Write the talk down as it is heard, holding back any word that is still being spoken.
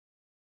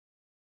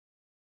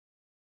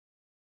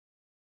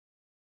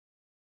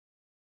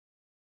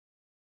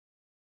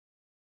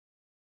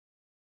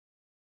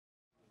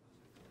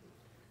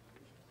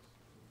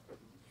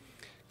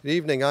Good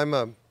evening.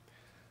 I'm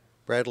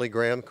Bradley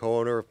Graham,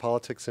 co-owner of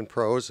Politics and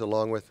Prose,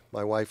 along with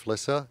my wife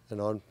Lissa. And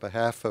on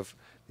behalf of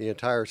the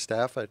entire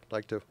staff, I'd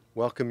like to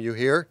welcome you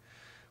here.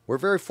 We're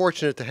very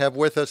fortunate to have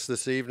with us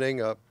this evening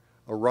a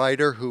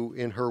writer who,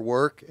 in her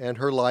work and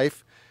her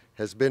life,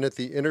 has been at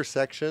the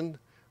intersection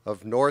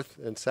of North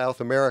and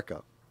South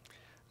America,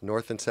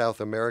 North and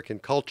South American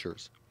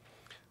cultures.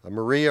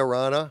 Marie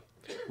Arana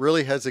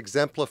really has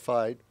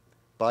exemplified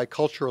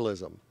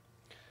biculturalism.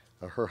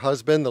 Her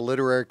husband, the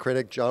literary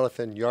critic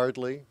Jonathan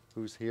Yardley,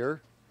 who's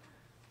here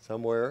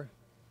somewhere,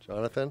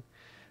 Jonathan,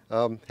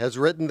 has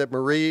written that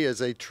Marie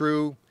is a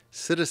true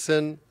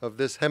citizen of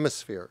this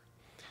hemisphere.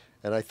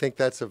 And I think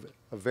that's a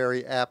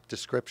very apt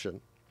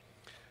description.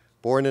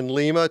 Born in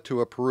Lima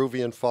to a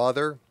Peruvian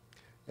father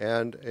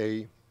and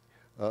a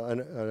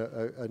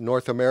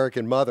North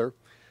American mother,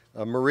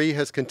 Marie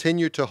has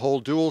continued to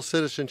hold dual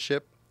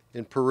citizenship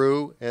in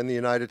Peru and the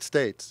United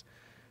States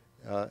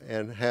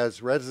and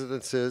has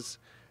residences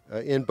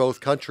in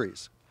both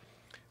countries.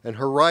 And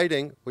her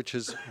writing, which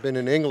has been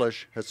in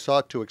English, has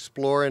sought to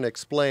explore and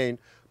explain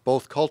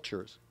both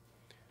cultures,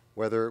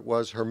 whether it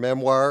was her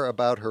memoir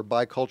about her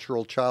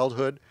bicultural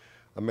childhood,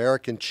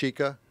 American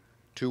Chica,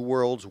 Two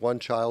Worlds, One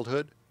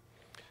Childhood,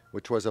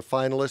 which was a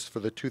finalist for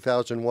the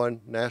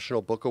 2001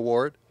 National Book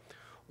Award,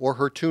 or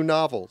her two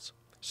novels,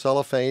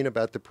 Cellophane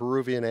about the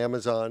Peruvian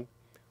Amazon,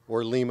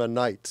 or Lima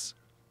Nights.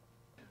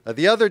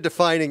 The other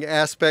defining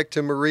aspect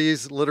to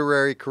Marie's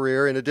literary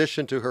career, in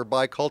addition to her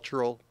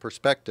bicultural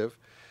perspective,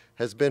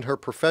 has been her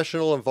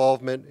professional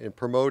involvement in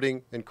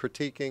promoting and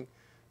critiquing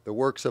the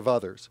works of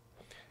others.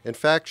 In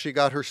fact, she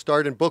got her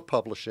start in book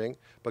publishing,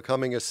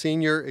 becoming a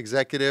senior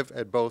executive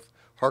at both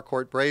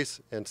Harcourt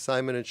Brace and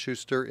Simon &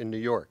 Schuster in New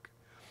York.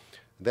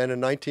 Then in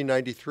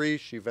 1993,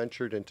 she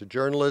ventured into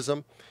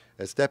journalism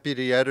as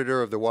deputy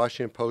editor of the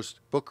Washington Post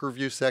Book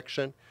Review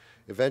section,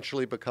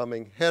 eventually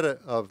becoming head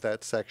of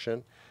that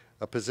section,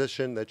 a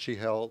position that she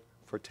held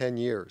for 10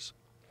 years.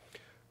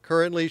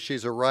 Currently,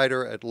 she's a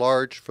writer at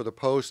large for the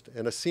Post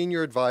and a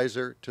senior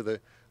advisor to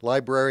the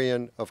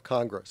Librarian of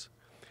Congress,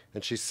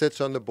 and she sits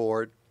on the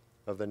board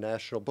of the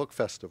National Book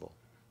Festival.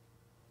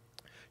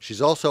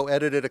 She's also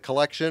edited a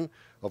collection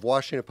of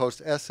Washington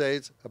Post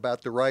essays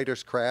about the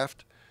writer's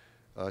craft,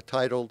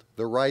 titled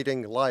The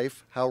Writing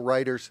Life, How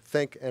Writers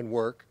Think and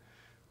Work,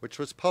 which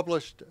was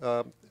published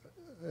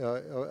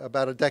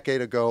about a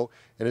decade ago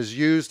and is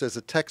used as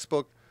a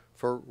textbook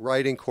for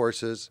writing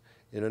courses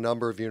in a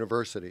number of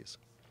universities.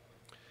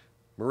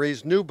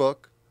 Marie's new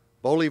book,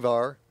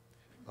 Bolivar,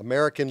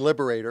 American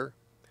Liberator,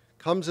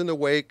 comes in the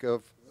wake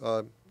of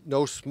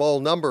no small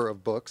number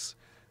of books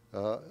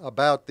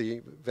about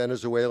the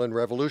Venezuelan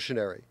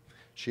revolutionary.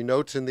 She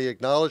notes in the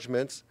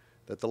acknowledgments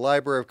that the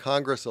Library of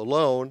Congress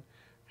alone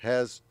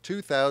has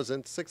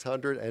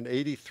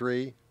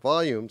 2,683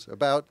 volumes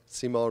about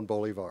Simón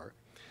Bolivar.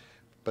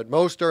 But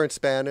most are in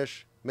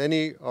Spanish.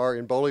 Many are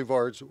in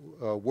Bolivar's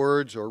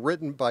words or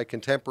written by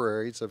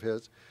contemporaries of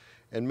his,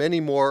 and many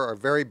more are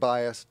very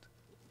biased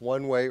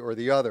one way or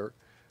the other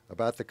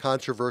about the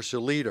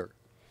controversial leader.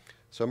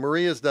 So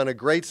Marie has done a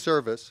great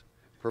service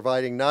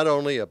providing not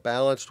only a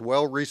balanced,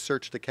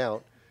 well-researched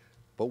account,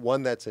 but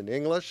one that's in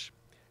English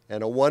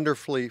and a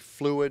wonderfully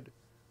fluid,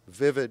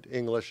 vivid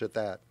English at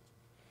that.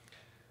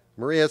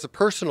 Marie has a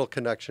personal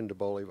connection to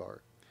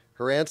Bolivar.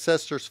 Her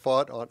ancestors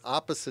fought on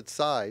opposite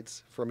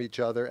sides from each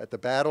other at the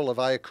Battle of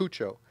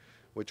Ayacucho,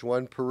 which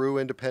won Peru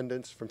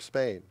independence from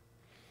Spain.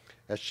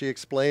 As she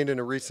explained in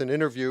a recent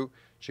interview,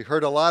 she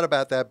heard a lot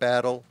about that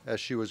battle as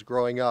she was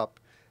growing up,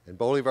 and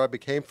Bolivar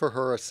became for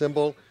her a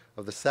symbol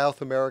of the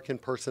South American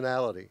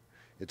personality,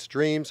 its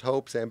dreams,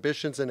 hopes,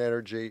 ambitions, and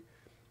energy,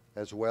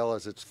 as well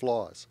as its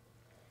flaws.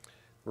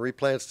 Marie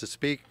plans to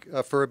speak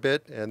for a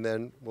bit, and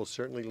then we'll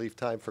certainly leave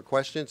time for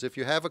questions. If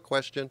you have a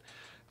question,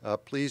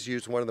 please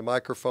use one of the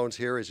microphones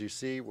here. As you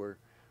see, we're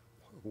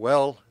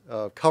well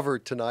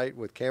covered tonight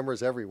with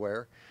cameras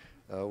everywhere.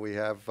 We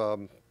have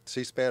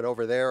C-SPAN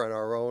over there and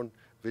our own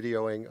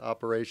videoing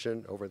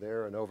operation over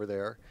there and over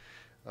there.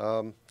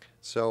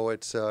 So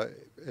it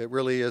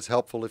really is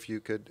helpful if you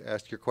could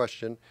ask your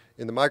question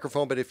in the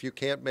microphone, but if you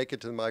can't make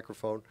it to the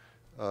microphone,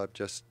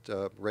 just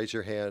raise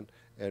your hand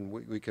and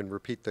we can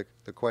repeat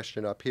the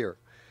question up here.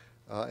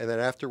 And then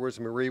afterwards,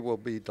 Marie will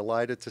be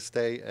delighted to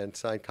stay and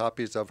sign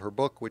copies of her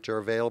book, which are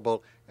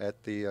available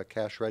at the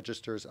cash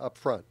registers up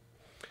front.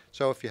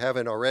 So if you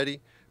haven't already,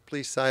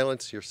 please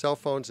silence your cell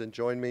phones and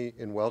join me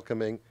in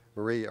welcoming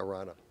Marie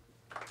Arana.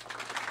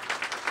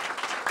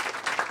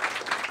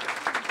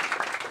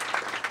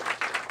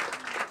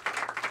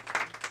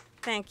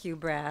 Thank you,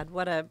 Brad.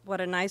 What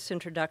a nice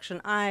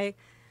introduction. I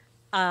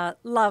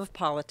love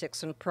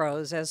Politics and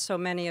Prose, as so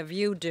many of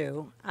you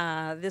do.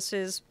 This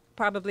is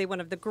probably one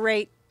of the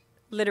great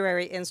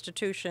literary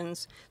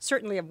institutions,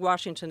 certainly of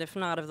Washington, if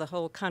not of the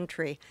whole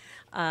country.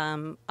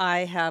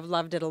 I have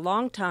loved it a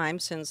long time,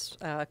 since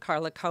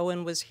Carla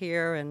Cohen was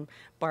here and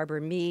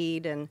Barbara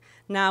Mead, and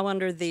now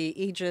under the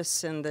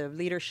aegis and the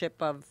leadership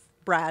of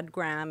Brad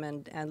Graham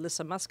and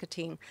Lissa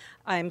Muscatine,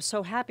 I'm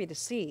so happy to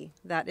see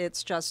that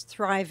it's just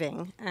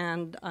thriving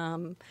and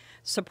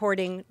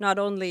supporting not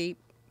only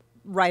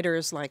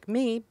writers like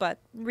me, but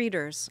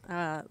readers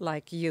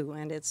like you.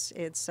 And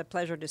it's a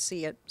pleasure to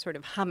see it sort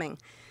of humming.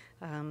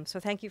 So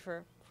thank you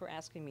for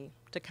asking me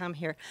to come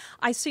here.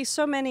 I see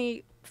so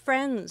many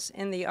friends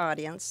in the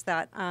audience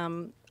that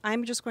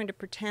I'm just going to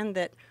pretend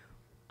that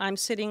I'm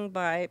sitting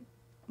by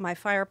my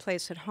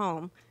fireplace at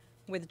home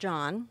with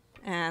John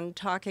and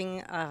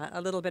talking a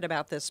little bit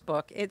about this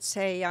book. It's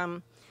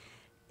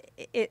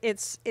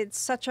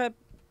such a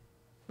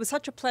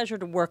pleasure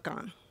to work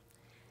on.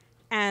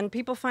 And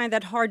people find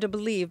that hard to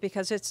believe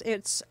because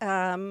it's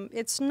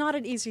not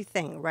an easy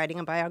thing, writing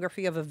a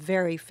biography of a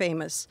very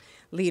famous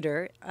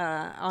leader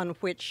on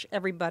which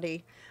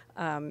everybody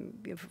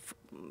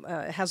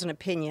has an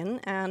opinion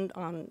and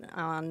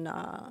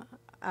on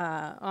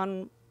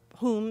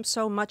whom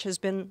so much has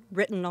been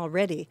written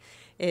already.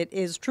 It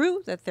is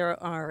true that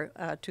there are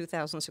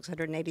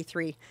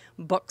 2,683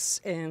 books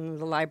in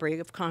the Library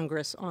of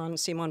Congress on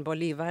Simón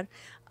Bolívar.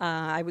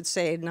 I would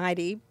say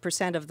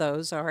 90% of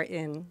those are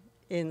in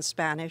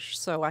Spanish,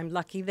 so I'm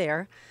lucky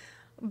there.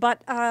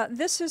 But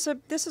this is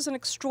an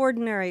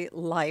extraordinary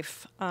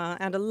life,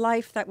 and a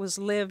life that was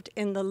lived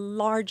in the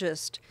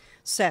largest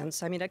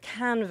sense. I mean, a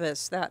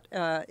canvas that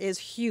is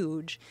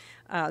huge,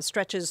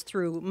 stretches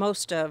through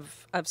most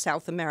of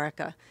South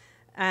America,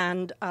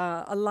 and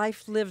a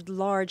life lived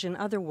large in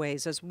other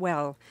ways as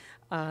well.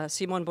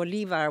 Simón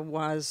Bolívar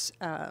was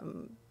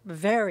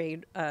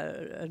very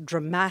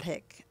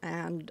dramatic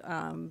and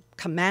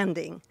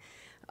commanding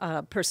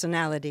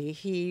personality.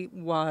 He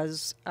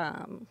was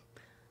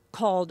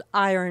called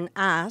Iron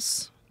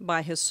Ass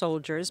by his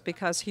soldiers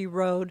because he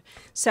rode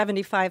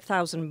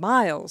 75,000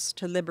 miles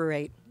to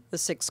liberate the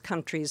 6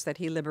 countries that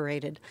he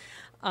liberated.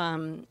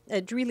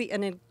 It's really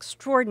an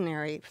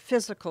extraordinary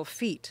physical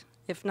feat,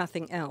 if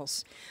nothing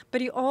else.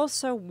 But he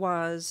also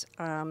was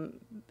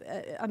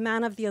a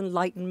man of the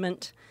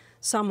Enlightenment,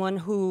 someone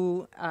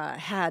who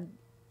had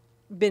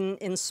been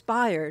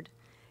inspired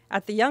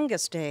at the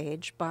youngest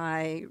age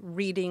by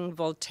reading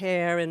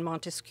Voltaire and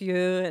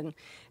Montesquieu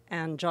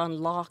and John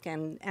Locke,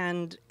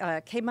 and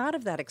came out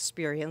of that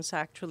experience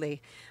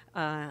actually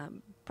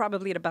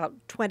probably at about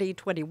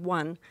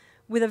 2021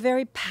 with a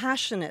very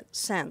passionate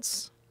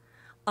sense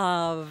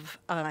of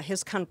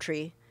his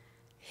country,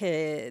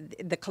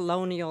 the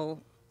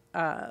colonial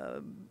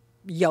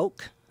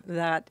yoke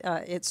that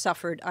it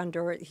suffered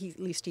under, at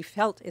least he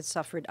felt it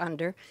suffered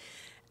under.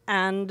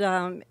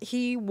 And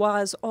he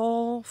was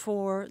all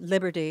for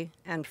liberty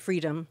and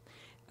freedom,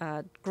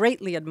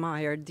 greatly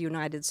admired the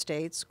United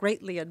States,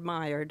 greatly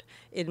admired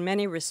in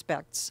many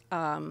respects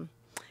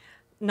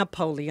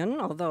Napoleon,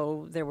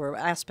 although there were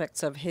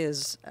aspects of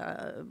his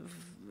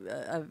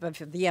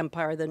of the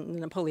empire, the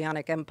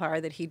Napoleonic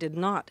Empire, that he did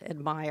not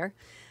admire.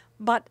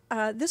 But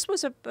this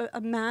was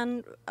a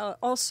man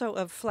also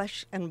of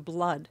flesh and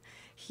blood.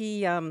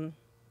 He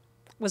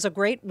was a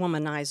great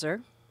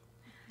womanizer.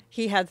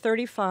 He had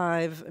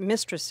 35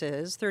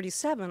 mistresses,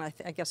 37, I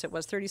guess it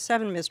was,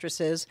 37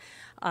 mistresses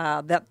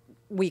that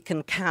we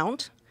can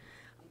count.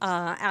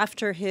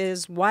 After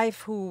his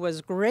wife, who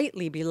was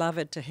greatly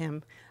beloved to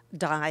him,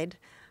 died,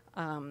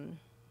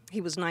 he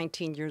was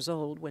 19 years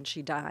old when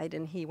she died,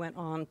 and he went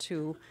on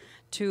to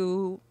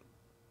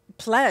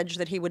pledge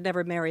that he would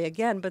never marry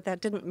again, but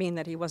that didn't mean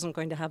that he wasn't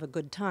going to have a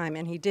good time,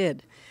 and he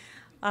did.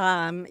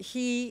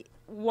 He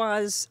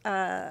was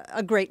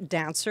a great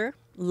dancer,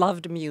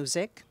 loved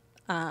music,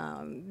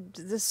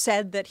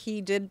 said that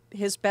he did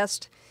his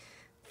best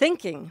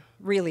thinking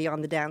really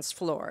on the dance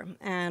floor,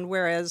 and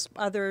whereas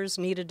others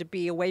needed to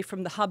be away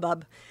from the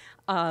hubbub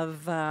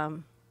of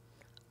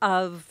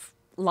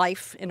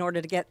life in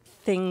order to get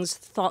things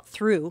thought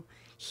through,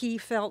 he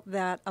felt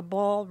that a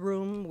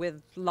ballroom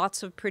with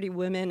lots of pretty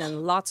women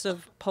and lots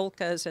of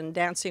polkas and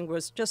dancing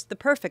was just the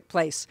perfect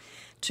place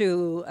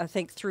to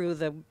think through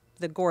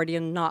the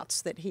Gordian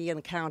knots that he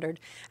encountered.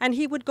 And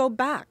he would go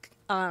back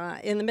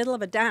in the middle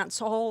of a dance,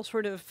 all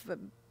sort of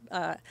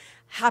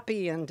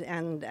happy and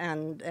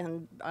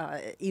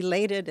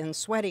elated and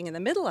sweating in the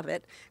middle of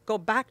it, go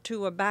back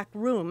to a back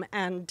room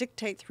and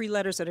dictate 3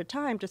 letters at a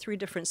time to 3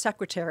 different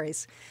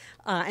secretaries,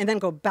 and then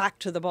go back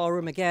to the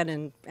ballroom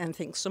again and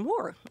think some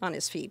more on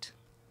his feet,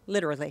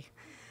 literally.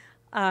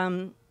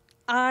 I'm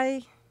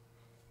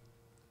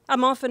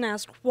often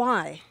asked,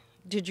 why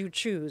did you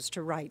choose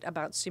to write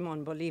about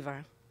Simón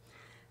Bolívar?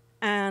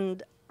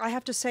 And I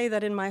have to say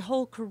that in my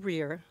whole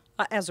career,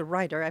 as a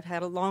writer, I've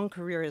had a long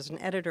career as an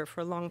editor for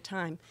a long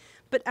time,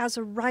 but as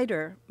a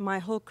writer, my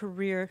whole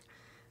career,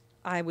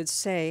 I would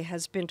say,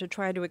 has been to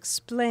try to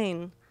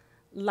explain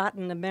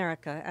Latin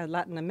America and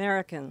Latin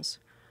Americans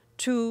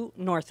to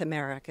North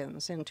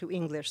Americans and to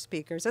English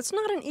speakers. It's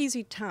not an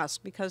easy task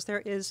because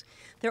there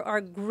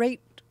are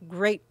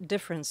great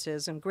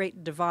differences and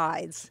great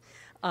divides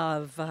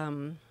of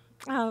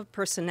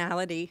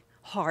personality,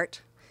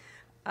 heart,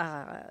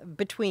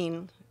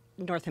 between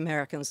North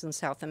Americans and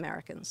South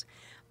Americans.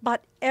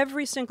 But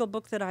every single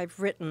book that I've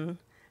written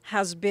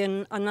has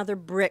been another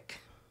brick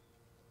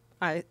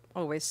I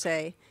always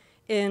say,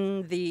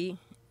 in the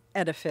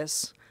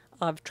edifice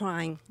of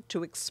trying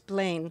to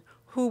explain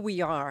who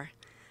we are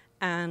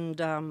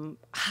and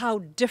how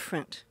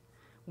different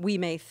we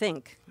may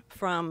think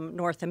from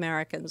North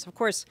Americans. Of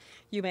course,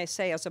 you may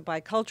say, as a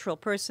bicultural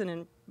person,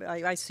 and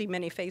I see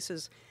many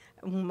faces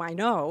whom I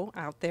know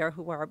out there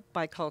who are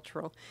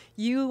bicultural,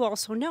 you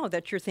also know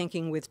that you're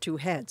thinking with two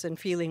heads and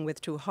feeling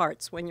with two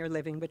hearts when you're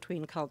living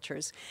between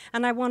cultures.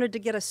 And I wanted to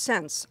get a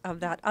sense of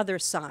that other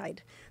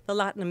side, the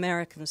Latin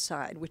American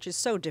side, which is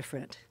so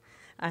different,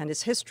 and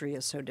its history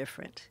is so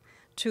different,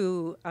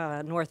 to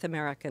North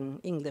American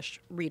English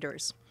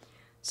readers.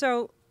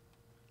 So,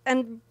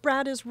 and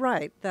Brad is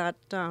right that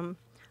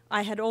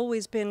I had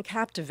always been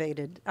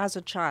captivated as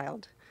a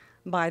child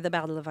by the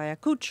Battle of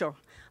Ayacucho.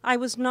 I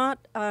was not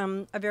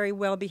a very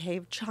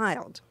well-behaved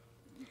child.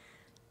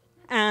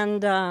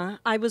 And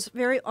I was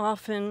very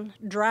often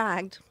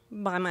dragged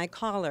by my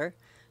collar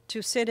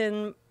to sit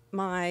in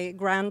my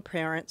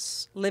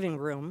grandparents' living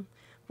room,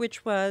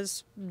 which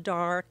was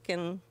dark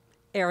and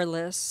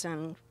airless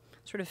and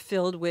sort of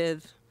filled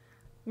with,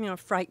 you know,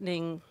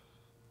 frightening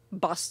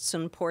busts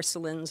and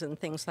porcelains and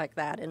things like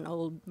that, and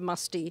old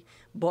musty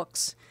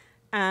books.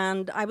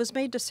 And I was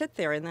made to sit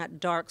there in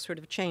that dark sort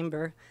of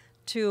chamber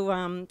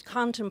to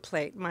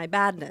contemplate my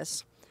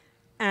badness.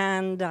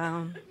 And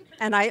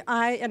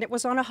it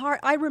was on a hard,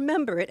 I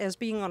remember it as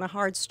being on a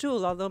hard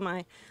stool, although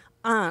my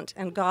aunt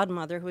and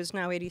godmother, who is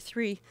now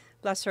 83,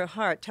 bless her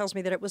heart, tells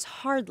me that it was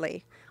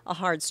hardly a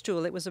hard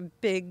stool. It was a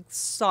big,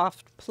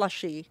 soft,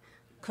 plushy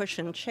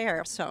cushion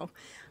chair. So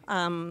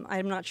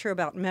I'm not sure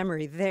about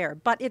memory there,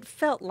 but it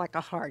felt like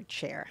a hard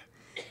chair.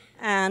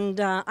 And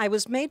I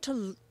was made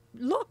to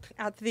look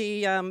at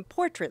the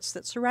portraits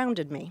that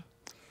surrounded me.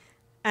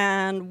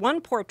 And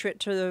one portrait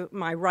to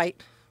my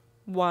right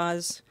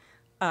was,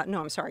 a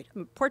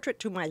portrait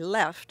to my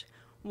left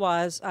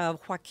was of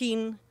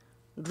Joaquin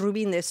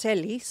Rubin de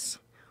Celis,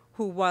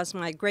 who was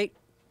my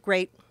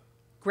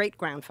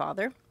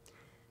great-great-great-grandfather.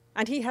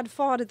 And he had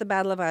fought at the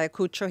Battle of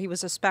Ayacucho. He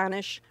was a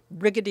Spanish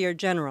brigadier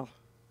general.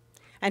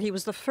 And he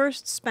was the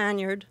first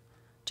Spaniard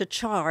to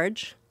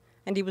charge,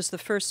 and he was the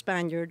first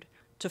Spaniard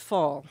to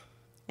fall.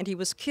 And he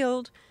was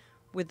killed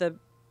with a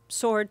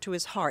sword to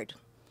his heart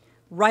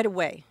right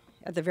away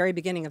at the very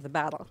beginning of the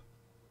battle.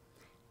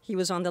 He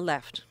was on the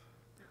left.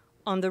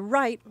 On the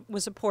right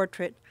was a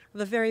portrait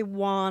of a very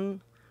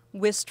wan,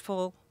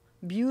 wistful,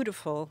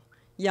 beautiful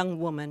young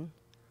woman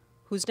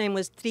whose name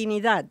was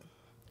Trinidad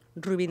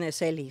Rubin de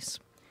Celis.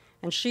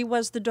 And she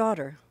was the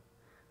daughter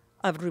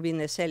of Rubin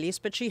de Celis,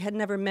 but she had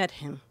never met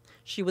him.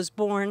 She was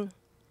born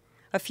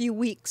a few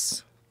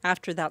weeks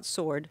after that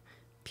sword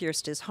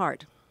pierced his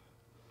heart.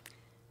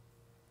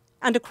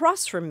 And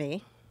across from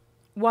me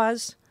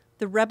was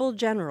the rebel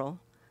general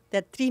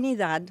that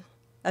Trinidad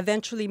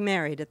eventually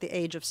married at the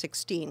age of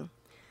 16.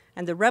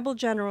 And the rebel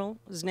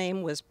general's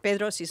name was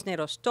Pedro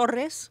Cisneros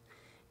Torres.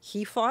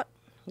 He fought,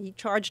 he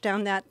charged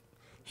down that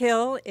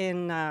hill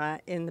in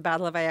the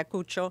Battle of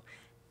Ayacucho,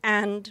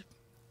 and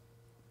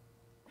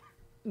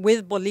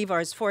with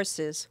Bolivar's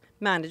forces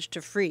managed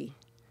to free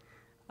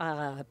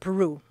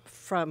Peru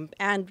from,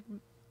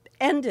 and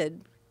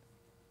ended,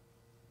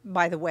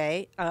 by the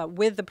way,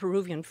 with the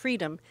Peruvian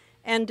freedom,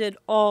 ended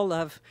all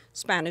of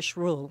Spanish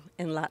rule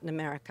in Latin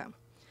America.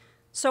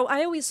 So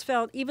I always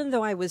felt, even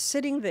though I was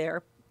sitting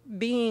there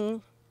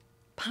being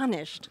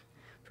punished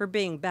for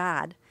being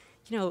bad,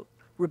 you know,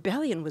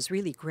 rebellion was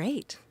really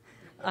great.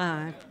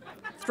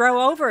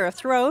 Throw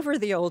over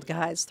the old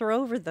guys,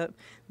 throw over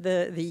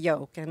the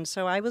yoke. And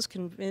so I was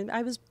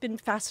been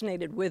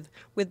fascinated with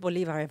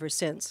Bolivar ever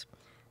since.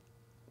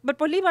 But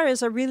Bolivar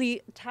is a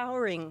really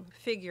towering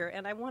figure,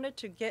 and I wanted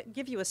to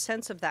give you a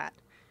sense of that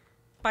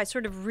by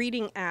sort of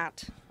reading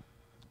at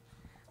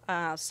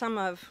some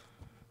of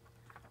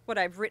what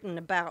I've written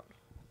about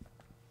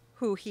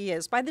who he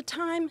is. By the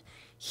time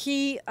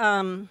he,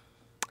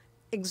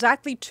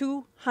 exactly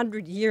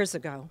 200 years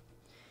ago,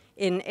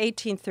 in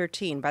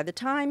 1813, by the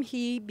time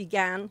he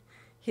began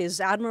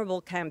his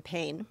admirable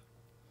campaign,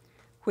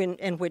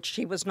 in which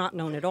he was not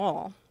known at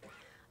all,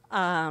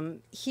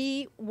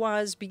 he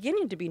was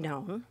beginning to be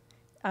known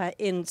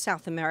in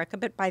South America,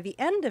 but by the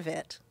end of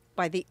it,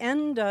 by the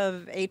end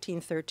of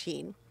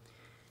 1813,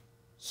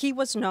 he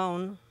was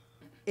known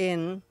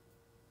in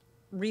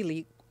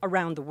really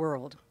around the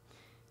world.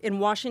 In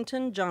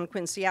Washington, John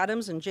Quincy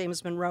Adams and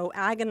James Monroe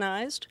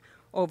agonized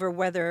over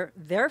whether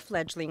their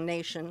fledgling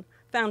nation,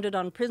 founded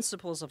on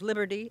principles of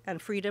liberty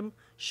and freedom,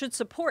 should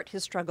support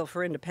his struggle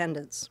for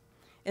independence.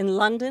 In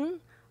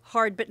London,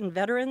 hard-bitten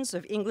veterans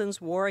of England's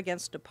war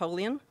against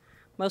Napoleon,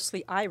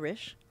 mostly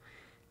Irish,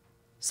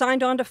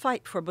 signed on to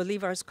fight for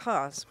Bolivar's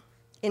cause.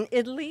 In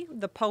Italy,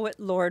 the poet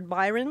Lord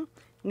Byron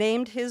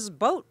named his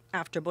boat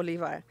after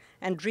Bolivar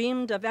and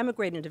dreamed of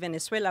emigrating to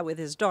Venezuela with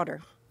his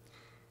daughter.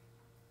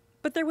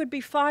 But there would be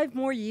 5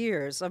 more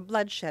years of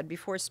bloodshed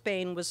before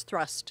Spain was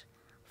thrust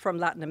from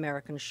Latin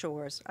American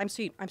shores. I'm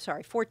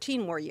sorry,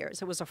 14 more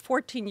years. It was a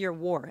 14-year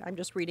war. I'm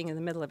just reading in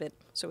the middle of it,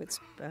 so it's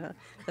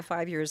the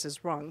 5 years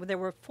is wrong. But there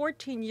were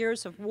 14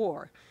 years of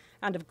war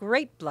and of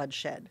great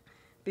bloodshed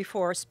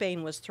before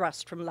Spain was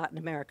thrust from Latin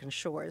American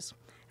shores.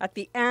 At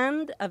the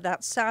end of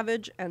that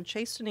savage and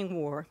chastening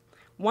war,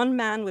 one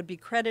man would be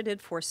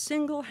credited for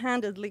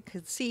single-handedly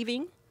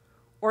conceiving,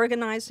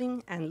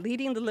 organizing, and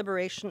leading the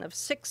liberation of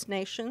 6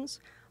 nations,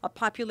 a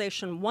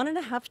population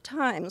 1.5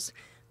 times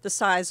the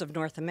size of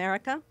North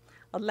America,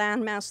 a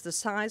landmass the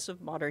size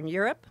of modern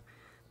Europe,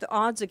 the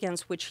odds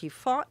against which he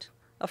fought,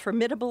 a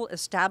formidable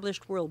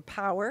established world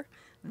power,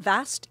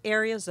 vast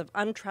areas of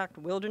untracked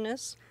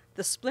wilderness,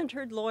 the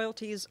splintered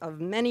loyalties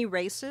of many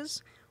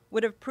races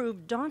would have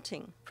proved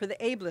daunting for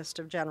the ablest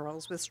of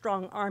generals with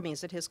strong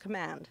armies at his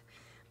command.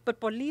 But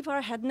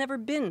Bolivar had never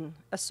been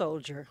a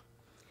soldier.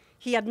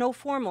 He had no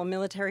formal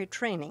military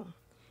training,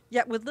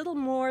 yet with little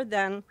more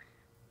than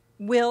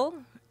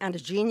will and a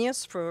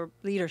genius for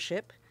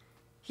leadership,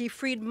 he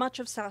freed much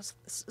of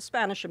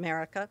Spanish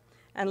America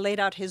and laid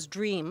out his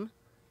dream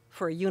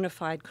for a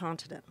unified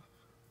continent.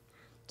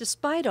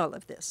 Despite all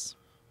of this,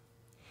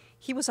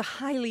 he was a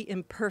highly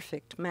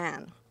imperfect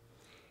man.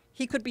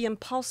 He could be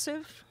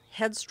impulsive,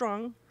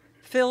 headstrong,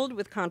 filled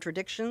with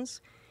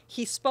contradictions.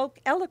 He spoke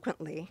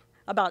eloquently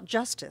about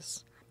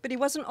justice, but he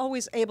wasn't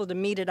always able to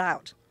mete it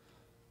out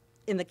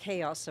in the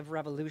chaos of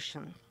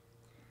revolution.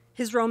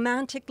 His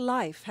romantic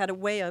life had a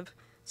way of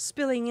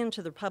spilling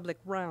into the public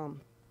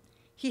realm.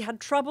 He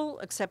had trouble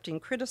accepting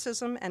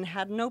criticism and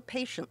had no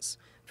patience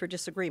for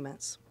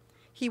disagreements.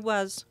 He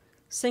was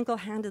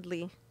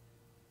singularly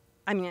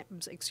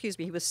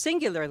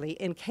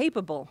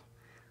incapable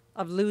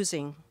of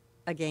losing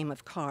a game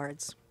of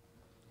cards.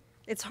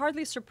 It's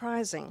hardly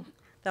surprising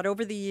that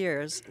over the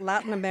years,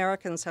 Latin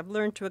Americans have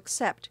learned to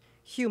accept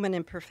human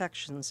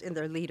imperfections in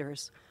their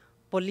leaders.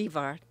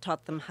 Bolivar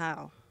taught them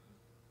how.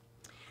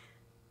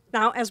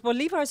 Now, as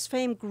Bolivar's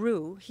fame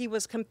grew, he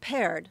was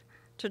compared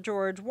to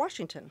George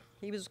Washington.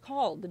 He was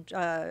called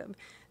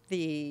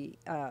the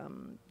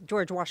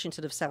George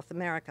Washington of South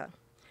America.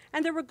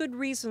 And there were good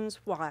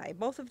reasons why.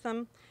 Both of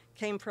them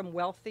came from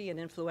wealthy and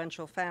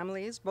influential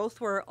families.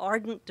 Both were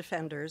ardent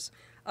defenders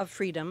of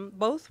freedom.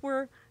 Both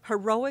were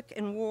heroic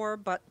in war,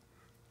 but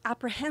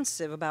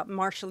apprehensive about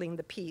marshaling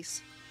the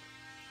peace.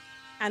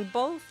 And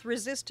both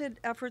resisted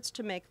efforts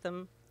to make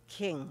them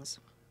kings.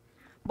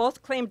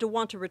 Both claimed to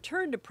want to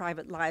return to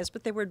private lives,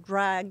 but they were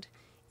dragged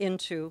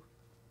into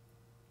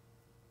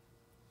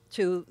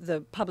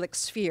the public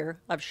sphere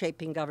of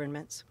shaping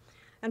governments.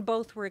 And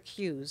both were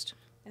accused,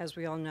 as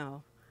we all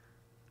know,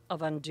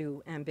 of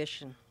undue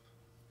ambition.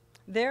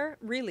 There,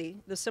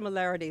 really, the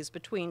similarities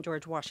between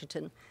George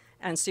Washington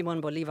and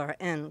Simón Bolívar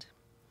end.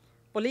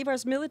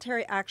 Bolívar's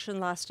military action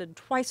lasted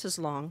twice as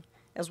long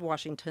as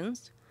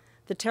Washington's.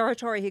 The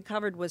territory he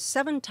covered was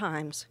 7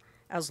 times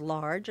as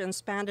large and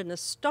spanned an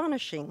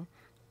astonishing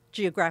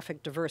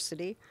geographic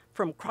diversity,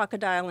 from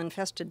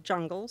crocodile-infested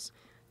jungles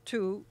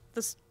to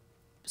the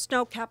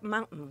snow-capped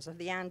mountains of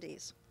the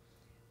Andes.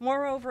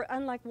 Moreover,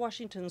 unlike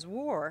Washington's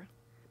war,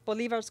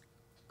 Bolívar's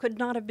could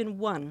not have been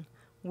won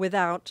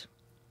without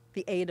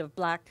the aid of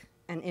Black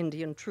and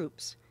Indian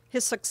troops.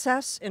 His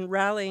success in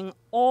rallying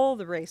all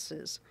the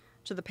races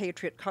to the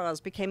patriot cause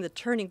became the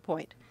turning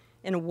point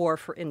in a war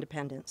for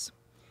independence.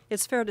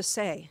 It's fair to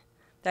say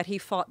that he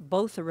fought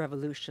both a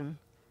revolution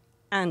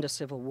and a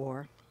civil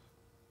war.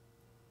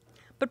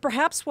 But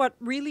perhaps what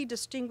really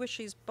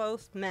distinguishes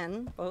both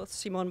men, both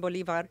Simón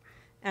Bolívar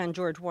and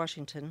George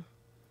Washington,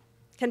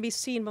 can be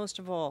seen most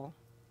of all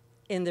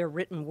in their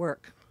written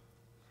work.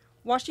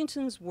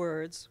 Washington's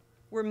words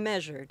were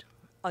measured,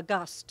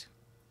 august,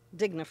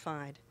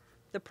 dignified,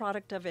 the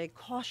product of a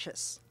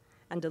cautious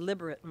and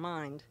deliberate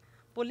mind.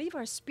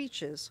 Bolívar's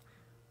speeches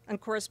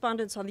and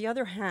correspondence, on the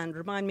other hand,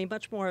 remind me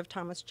much more of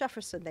Thomas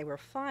Jefferson. They were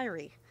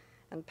fiery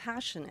and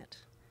passionate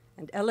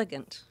and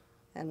elegant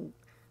and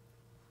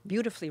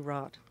beautifully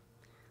wrought.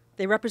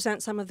 They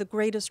represent some of the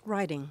greatest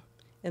writing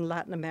in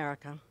Latin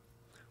America.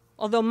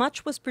 Although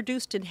much was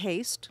produced in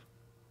haste,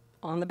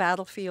 on the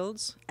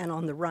battlefields and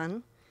on the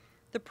run,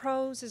 the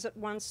prose is at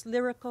once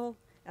lyrical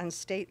and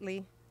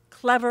stately,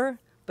 clever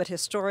but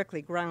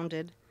historically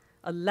grounded,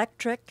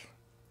 electric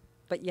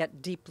but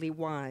yet deeply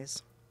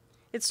wise.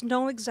 It's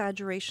no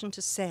exaggeration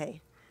to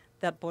say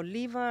that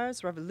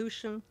Bolívar's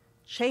revolution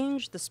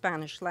changed the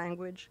Spanish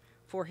language,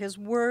 for his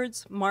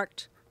words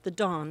marked the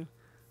dawn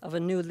of a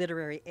new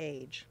literary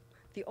age.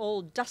 The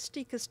old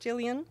dusty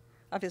Castilian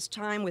of his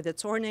time, with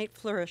its ornate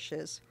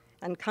flourishes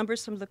and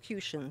cumbersome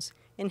locutions,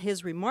 in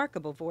his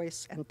remarkable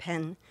voice and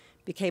pen,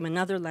 became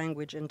another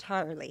language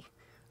entirely,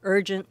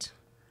 urgent,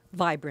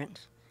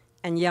 vibrant,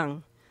 and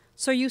young.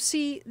 So you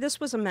see, this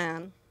was a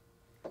man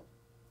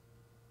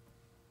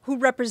who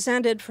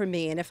represented for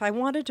me, and if I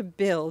wanted to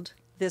build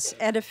this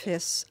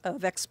edifice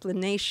of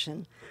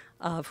explanation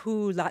of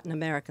who Latin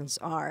Americans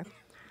are,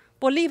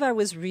 Bolivar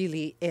was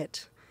really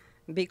it,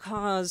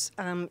 because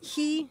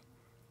he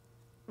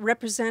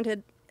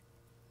represented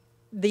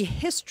the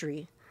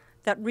history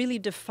that really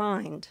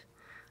defined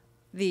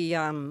the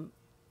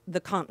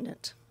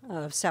continent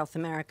of South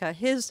America.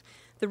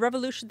 The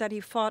revolution that he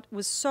fought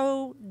was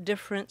so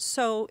different,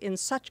 so in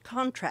such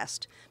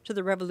contrast to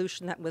the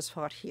revolution that was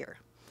fought here.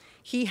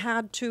 He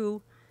had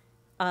to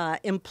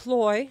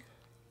employ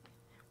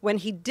when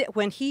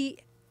he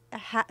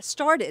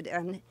started,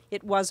 and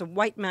it was a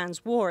white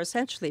man's war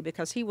essentially,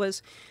 because he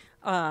was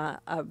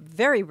a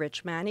very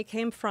rich man. He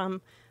came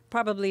from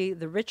probably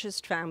the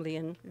richest family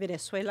in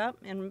Venezuela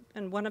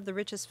and one of the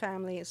richest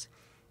families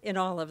in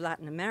all of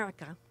Latin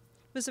America.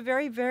 He was a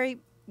very, very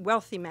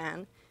wealthy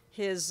man.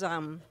 His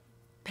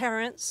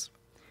parents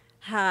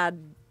had,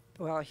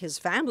 well, his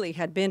family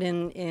had been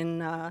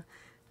in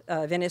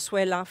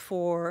Venezuela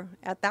for,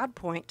 at that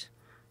point,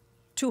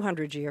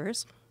 200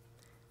 years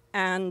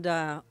and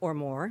or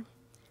more.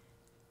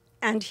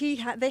 And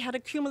they had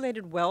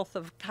accumulated wealth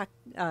of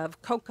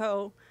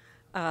cocoa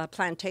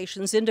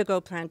plantations,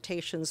 indigo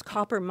plantations,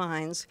 copper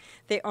mines.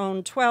 They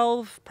owned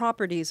 12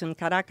 properties in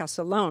Caracas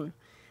alone.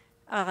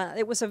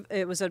 It was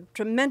a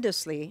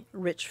tremendously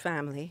rich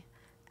family,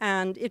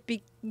 and it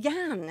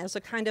began as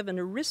a kind of an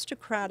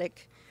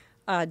aristocratic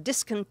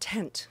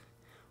discontent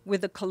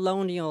with the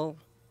colonial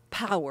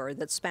power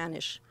that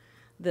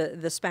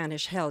the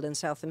Spanish held in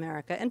South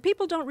America. And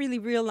people don't really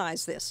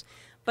realize this,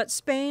 but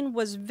Spain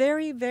was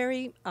very,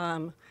 very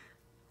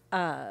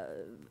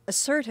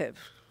assertive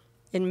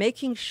in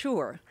making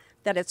sure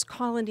that its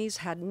colonies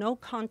had no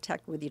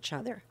contact with each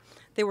other.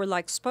 They were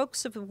like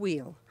spokes of a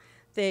wheel.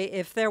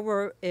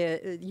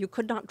 You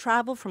could not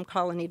travel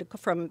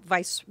from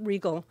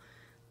viceregal,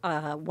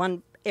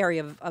 one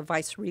area of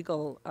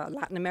viceregal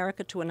Latin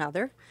America to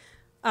another.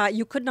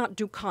 You could not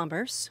do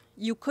commerce.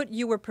 You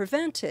were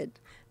prevented,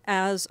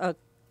 as a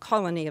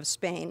colony of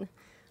Spain,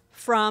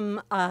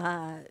 from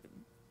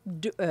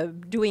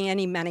doing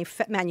any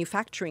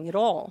manufacturing at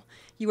all.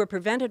 You were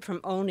prevented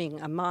from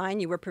owning a mine.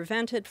 You were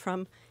prevented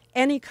from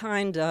any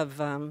kind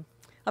of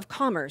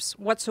commerce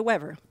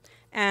whatsoever,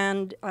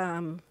 and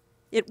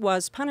it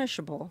was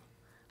punishable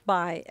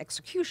by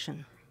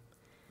execution.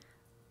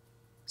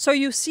 So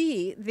you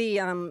see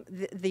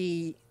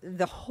the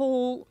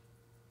whole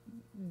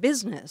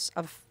business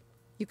of,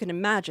 you can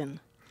imagine,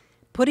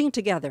 putting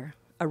together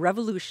a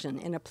revolution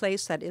in a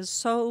place that is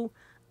so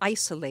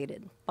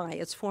isolated by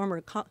its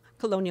former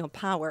colonial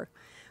power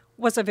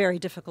was a very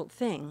difficult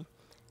thing.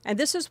 And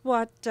this is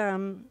what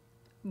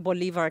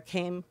Bolivar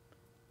came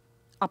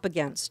up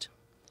against.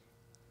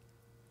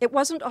 It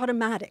wasn't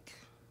automatic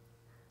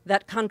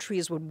that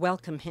countries would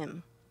welcome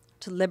him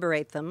to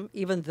liberate them,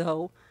 even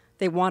though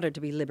they wanted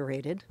to be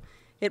liberated.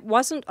 It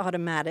wasn't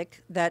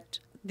automatic that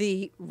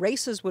the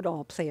races would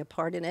all play a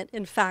part in it.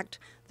 In fact,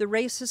 the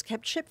races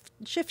kept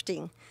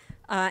shifting.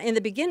 In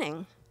the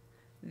beginning,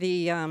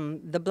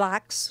 the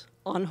blacks,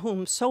 on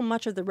whom so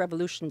much of the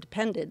revolution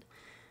depended,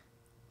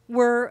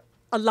 were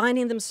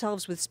aligning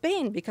themselves with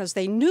Spain because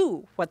they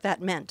knew what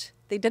that meant.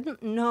 They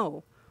didn't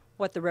know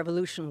what the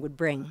revolution would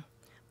bring,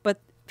 but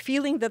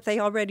feeling that they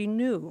already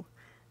knew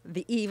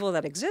the evil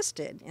that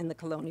existed in the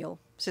colonial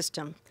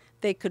system,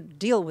 they could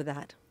deal with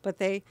that. But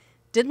they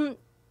didn't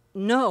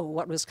know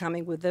what was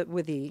coming with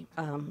the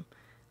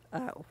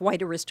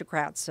white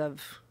aristocrats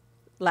of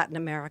Latin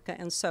America,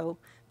 and so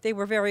they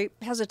were very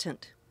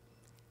hesitant.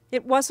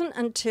 It wasn't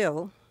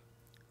until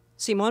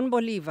Simón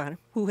Bolívar,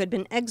 who had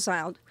been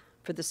exiled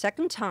for the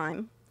second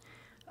time,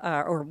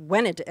 or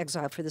went into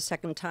exile for the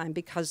second time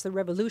because the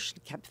revolution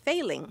kept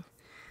failing,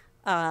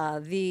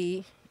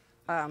 the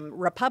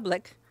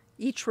republic,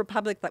 each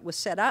republic that was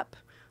set up,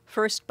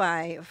 first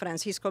by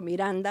Francisco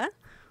Miranda,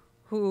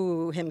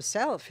 who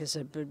himself is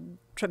a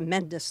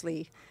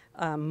tremendously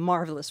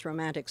marvelous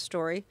romantic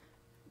story,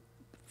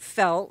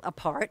 fell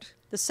apart.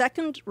 The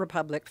Second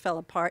Republic fell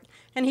apart,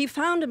 and he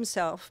found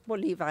himself,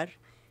 Bolivar,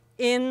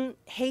 in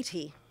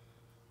Haiti,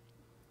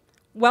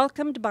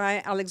 welcomed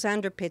by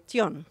Alexander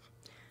Pétion.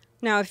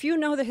 Now, if you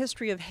know the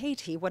history of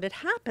Haiti, what had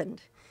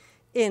happened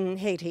in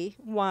Haiti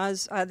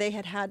was they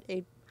had had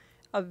a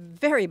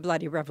very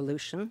bloody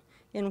revolution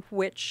in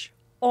which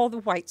all the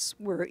whites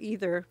were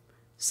either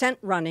sent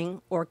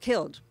running or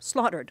killed,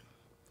 slaughtered,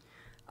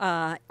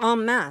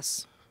 en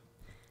masse.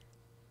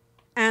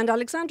 And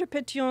Alexander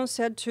Pétion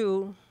said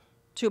to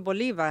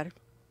Bolivar,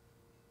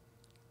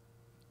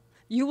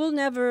 "You will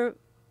never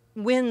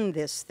win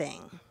this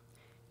thing.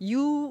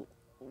 You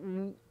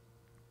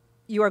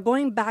are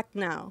going back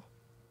now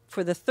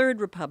for the Third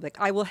Republic.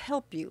 I will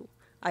help you.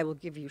 I will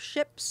give you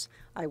ships.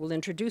 I will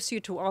introduce you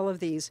to all of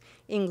these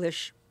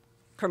English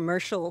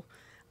commercial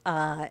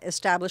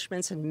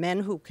establishments and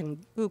men who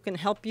can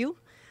help you.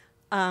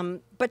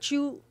 But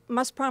you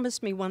must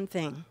promise me one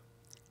thing,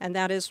 and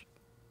that is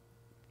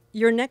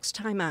your next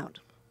time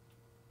out."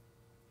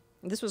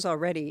 This was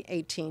already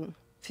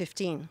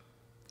 1815.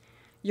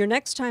 "Your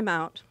next time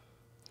out,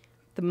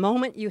 the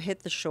moment you hit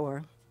the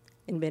shore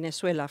in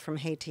Venezuela from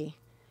Haiti,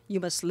 you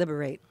must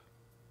liberate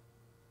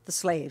the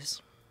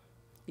slaves.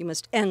 You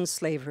must end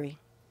slavery."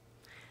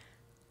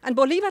 And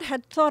Bolivar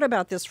had thought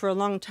about this for a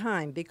long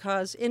time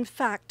because, in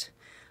fact,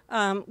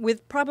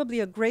 with probably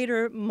a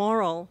greater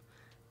moral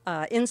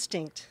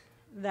instinct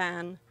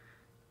than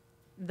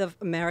the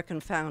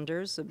American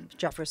founders of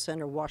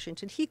Jefferson or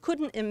Washington, he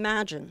couldn't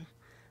imagine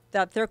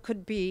that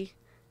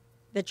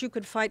that you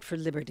could fight for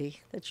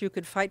liberty, that you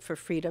could fight for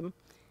freedom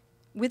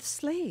with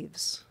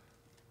slaves.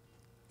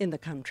 in the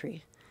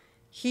country.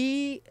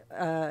 He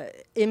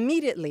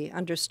immediately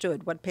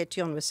understood what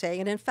Pétion was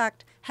saying, and in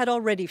fact had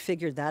already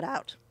figured that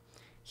out.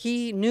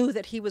 He knew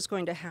that he was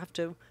going to have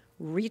to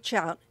reach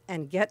out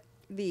and get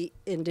the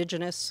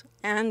indigenous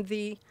and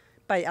the,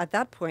 by at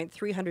that point,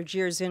 300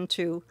 years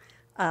into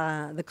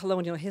the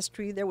colonial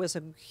history, there was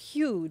a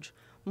huge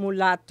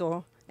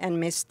mulatto and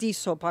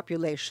mestizo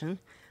population,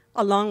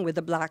 along with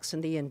the blacks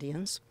and the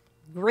Indians.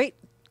 Great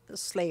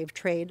slave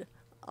trade,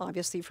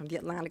 obviously from the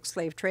Atlantic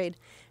slave trade,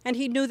 and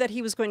he knew that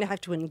he was going to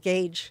have to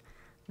engage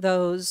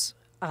those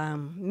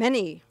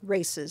many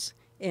races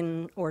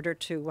in order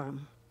to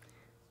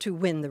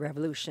win the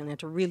revolution and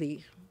to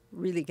really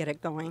get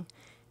it going.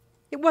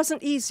 It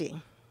wasn't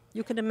easy,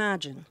 you can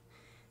imagine.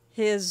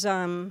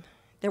 There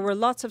were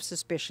lots of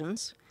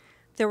suspicions.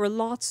 There were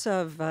lots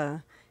of,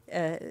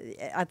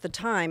 at the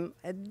time,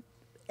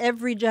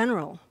 every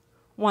general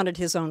wanted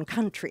his own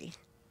country,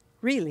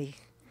 really.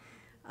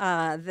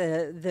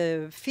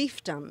 The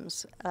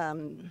fiefdoms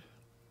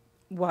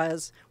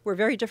were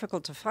very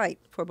difficult to fight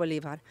for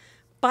Bolivar,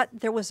 but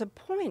there was a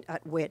point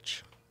at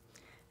which,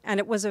 and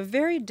it was a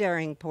very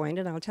daring point,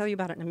 and I'll tell you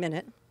about it in a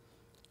minute,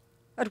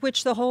 at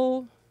which the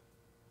whole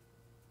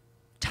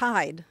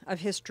tide of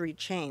history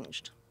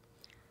changed.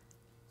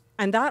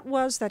 And that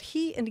was that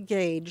he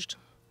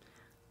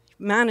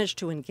managed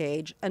to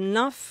engage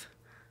enough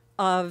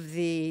of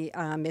the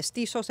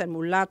mestizos and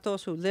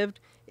mulattos who lived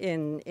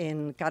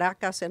in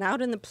Caracas and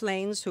out in the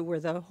plains, who were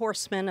the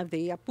horsemen of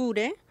the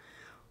Apure,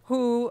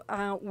 who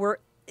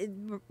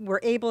were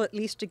able at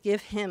least to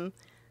give him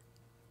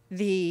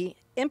the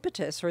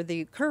impetus or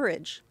the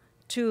courage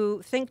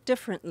to think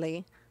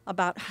differently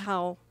about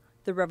how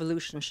the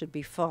revolution should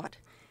be fought.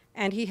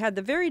 And he had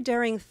the very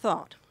daring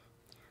thought.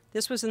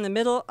 This was in the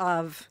middle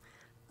of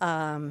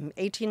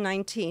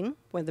 1819,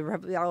 when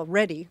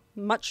already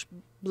much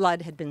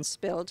blood had been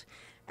spilled,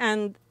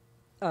 and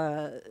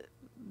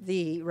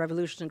the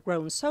revolution had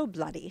grown so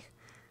bloody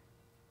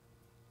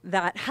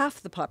that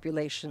half the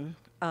population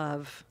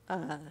of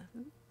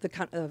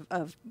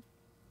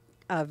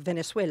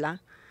Venezuela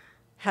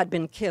had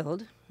been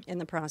killed in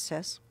the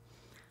process.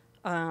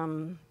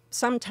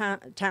 Some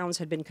towns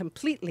had been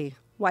completely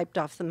wiped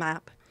off the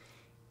map.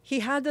 He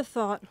had the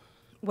thought,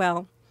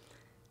 well,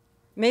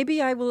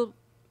 maybe I will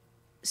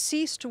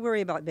cease to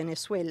worry about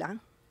Venezuela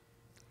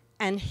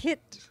and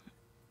hit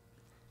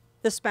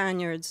the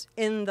Spaniards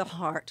in the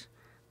heart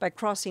by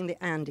crossing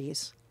the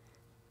Andes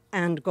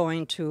and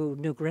going to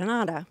New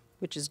Granada,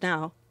 which is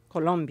now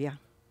Colombia.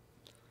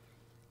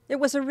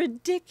 It was a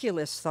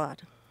ridiculous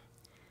thought.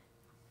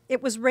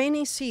 It was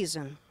rainy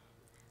season.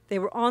 They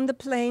were on the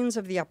plains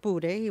of the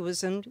Apure. He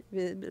was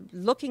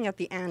looking at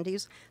the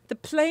Andes. The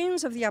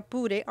plains of the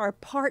Apure are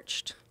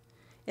parched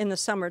in the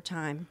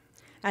summertime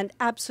and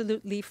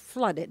absolutely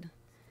flooded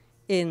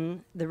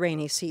in the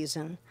rainy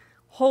season.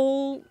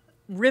 Whole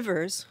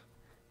rivers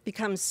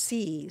become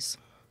seas.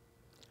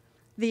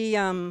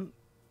 The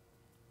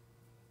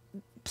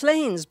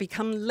plains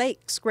become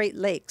lakes, great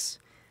lakes.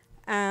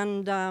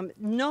 And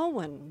no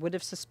one would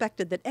have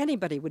suspected that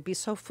anybody would be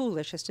so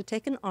foolish as to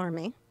take an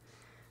army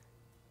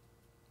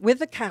with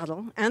the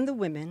cattle and the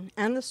women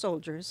and the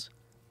soldiers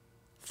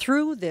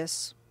through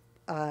this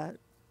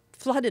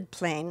flooded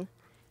plain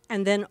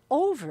and then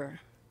over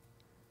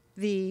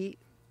the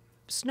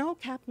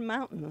snow-capped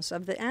mountains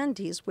of the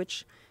Andes,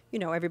 which, you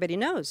know, everybody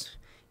knows.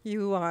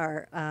 You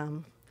are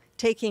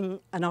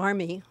taking an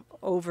army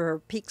over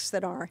peaks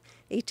that are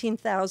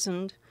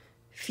 18,000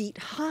 feet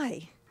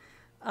high.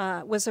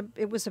 It was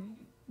a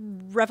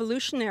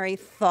revolutionary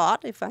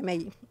thought, if I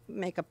may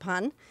make a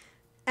pun,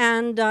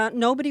 and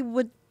nobody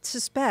would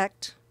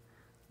suspect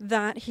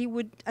that he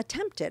would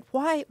attempt it.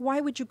 Why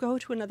would you go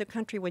to another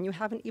country when you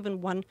haven't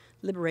even won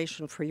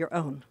liberation for your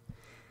own?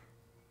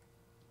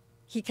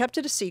 He kept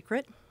it a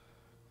secret.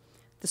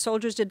 The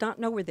soldiers did not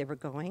know where they were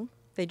going.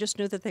 They just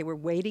knew that they were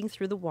wading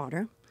through the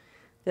water,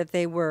 that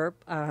they were,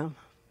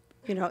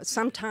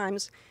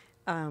 sometimes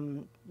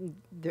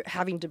they're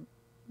having to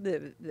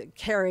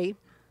carry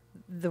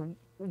the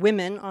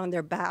women on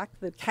their back.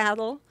 The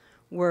cattle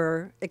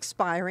were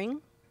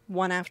expiring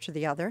one after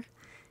the other.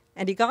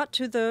 And he got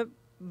to the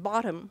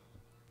bottom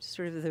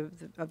sort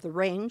of the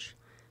range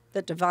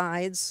that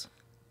divides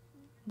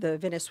the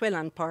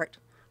Venezuelan part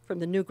from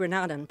the New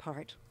Granadan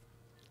part.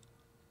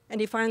 And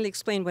he finally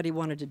explained what he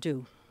wanted to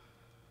do.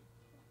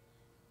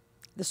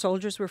 The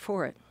soldiers were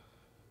for it.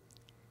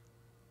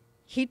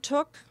 He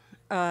took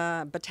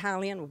a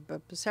battalion,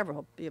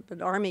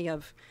 an army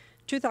of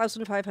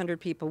 2,500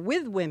 people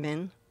with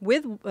women,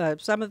 with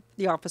some of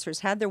the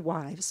officers had their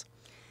wives,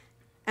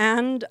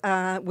 and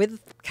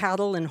with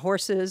cattle and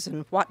horses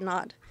and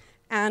whatnot,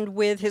 and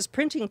with his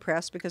printing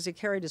press, because he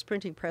carried his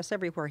printing press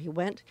everywhere he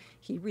went.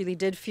 He really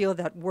did feel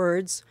that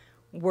words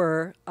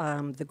were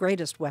the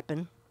greatest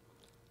weapon.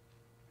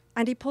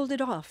 And he pulled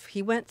it off.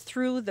 He went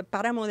through the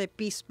Páramo de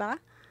Pispa,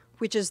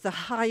 which is the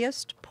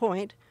highest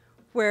point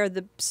where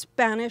the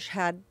Spanish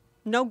had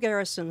no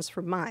garrisons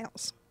for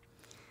miles.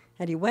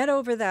 And he went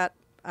over that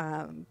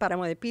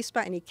Páramo de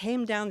Pispa, and he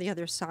came down the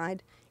other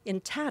side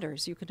in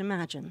tatters, you can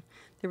imagine.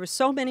 There were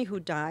so many who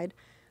died.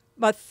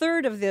 A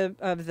third of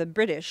the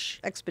British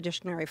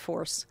expeditionary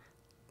force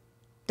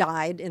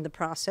died in the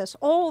process.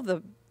 All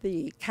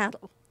the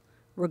cattle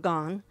were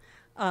gone.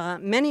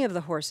 Many of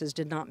the horses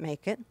did not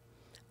make it.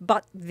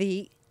 But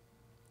the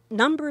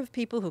number of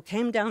people who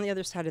came down the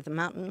other side of the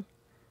mountain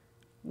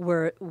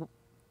were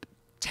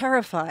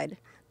terrified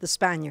the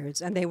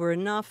Spaniards, and they were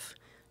enough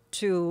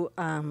to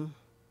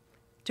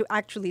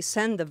actually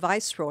send the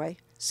viceroy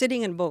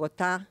sitting in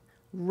Bogota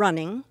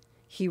running.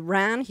 He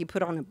ran, he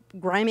put on a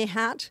grimy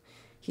hat,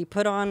 he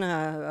put on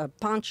a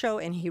poncho,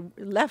 and he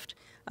left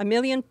 $1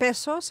 million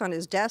pesos on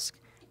his desk,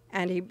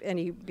 and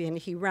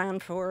he ran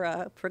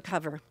for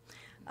cover.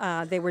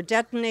 They were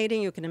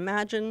detonating, you can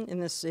imagine,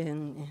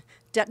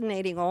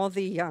 detonating all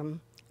the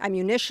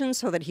ammunition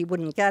so that he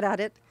wouldn't get at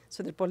it,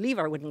 so that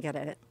Bolivar wouldn't get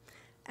at it.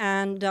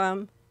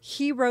 And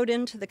he rode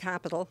into the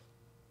capital,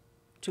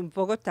 to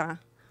Bogota,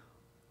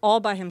 all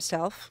by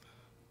himself.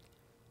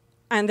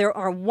 And there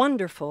are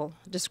wonderful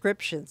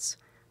descriptions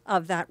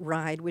of that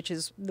ride, which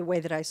is the way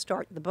that I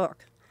start the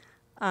book.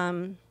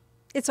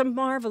 It's a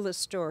marvelous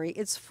story.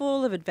 It's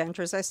full of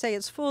adventures. I say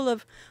it's full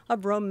of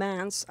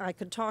romance. I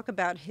could talk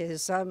about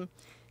his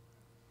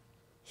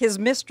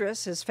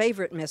mistress, his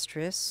favorite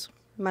mistress,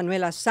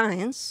 Manuela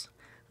Sáenz,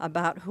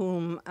 about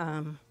whom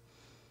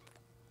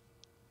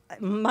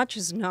much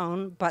is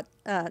known, but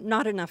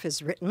not enough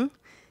is written.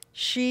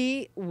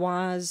 She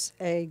was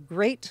a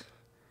great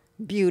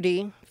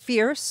beauty,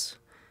 fierce,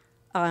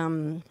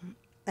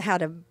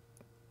 had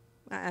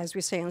as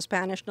we say in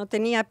Spanish, no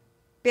tenía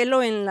pelo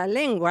en la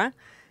lengua,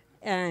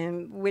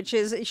 which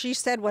is, she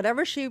said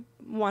whatever she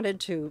wanted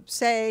to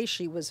say.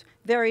 She was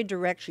very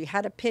direct. She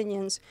had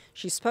opinions.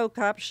 She spoke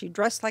up. She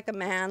dressed like a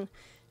man.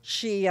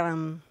 She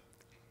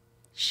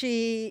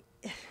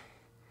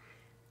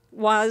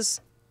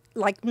was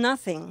like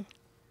nothing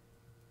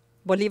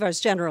Bolivar's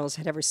generals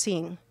had ever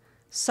seen.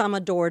 Some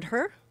adored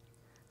her,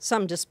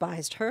 some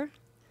despised her,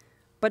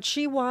 but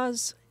she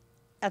was,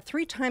 at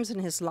 3 times in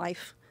his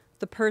life,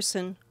 the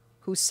person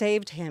who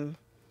saved him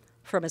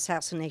from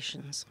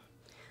assassinations.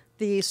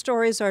 The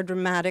stories are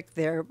dramatic.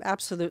 They're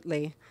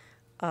absolutely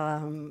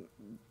hard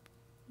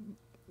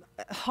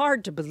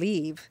to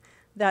believe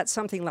that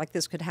something like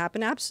this could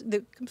happen.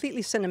 The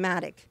completely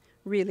cinematic,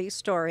 really,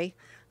 story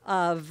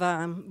of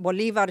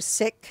Bolivar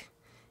sick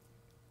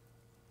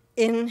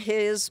in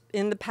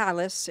the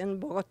palace in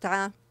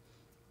Bogota,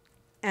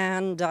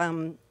 and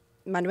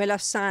Manuela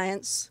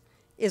Sáenz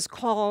is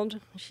called.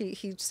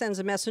 He sends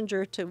a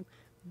messenger to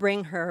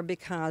bring her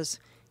because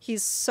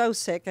he's so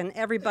sick, and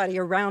everybody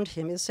around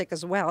him is sick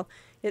as well.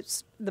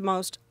 It's the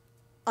most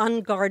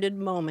unguarded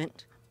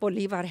moment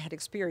Bolivar had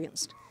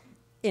experienced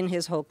in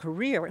his whole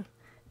career.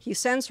 He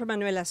sends for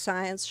Manuela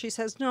Sáenz. She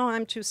says, no,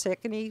 I'm too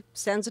sick. And he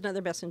sends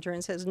another messenger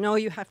and says, no,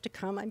 you have to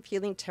come. I'm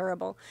feeling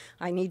terrible.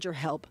 I need your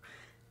help.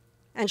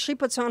 And she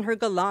puts on her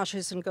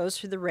galoshes and goes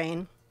through the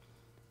rain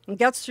and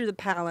gets through the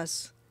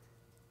palace.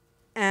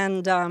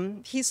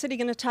 And he's sitting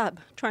in a tub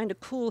trying to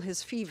cool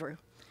his fever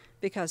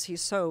because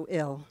he's so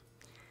ill.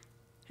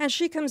 And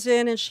she comes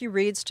in and she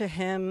reads to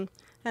him.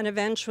 And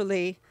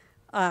eventually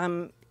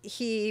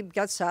he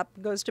gets up,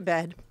 goes to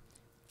bed,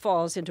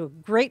 falls into a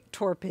great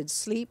torpid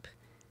sleep.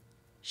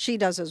 She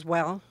does as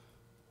well.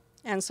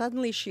 And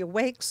suddenly she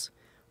awakes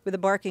with the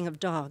barking of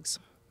dogs.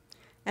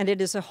 And it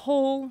is a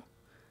whole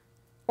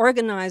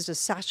organized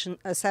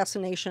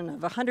assassination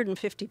of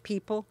 150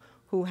 people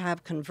who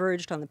have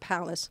converged on the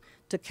palace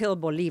to kill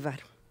Bolivar.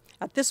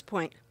 At this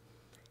point,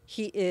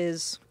 he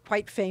is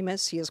quite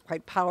famous. He is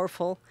quite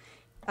powerful.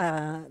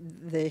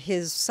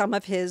 Some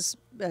of his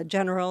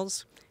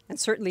generals, and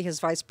certainly his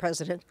vice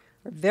president,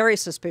 are very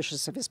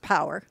suspicious of his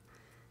power.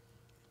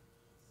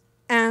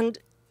 And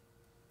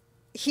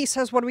he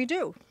says, what do we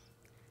do?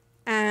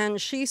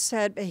 And she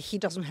said, he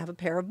doesn't have a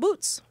pair of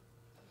boots.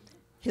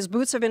 His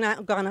boots have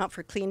gone out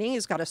for cleaning.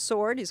 He's got a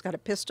sword. He's got a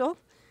pistol.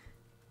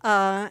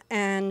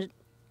 And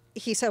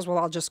he says, well,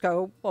 I'll just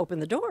go open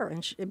the door,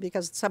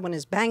 because someone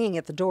is banging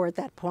at the door at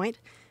that point.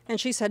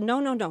 And she said, no,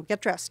 no, no,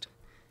 get dressed.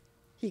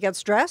 He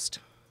gets dressed.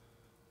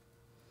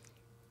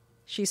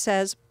 She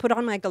says, put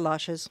on my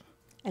galoshes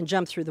and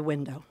jump through the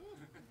window.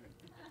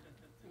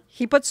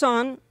 He puts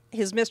on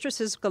his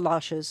mistress's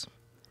galoshes,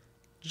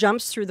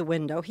 jumps through the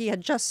window. He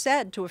had just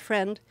said to a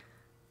friend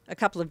a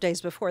couple of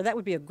days before, that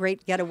would be a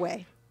great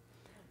getaway.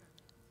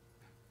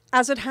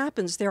 As it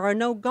happens, there are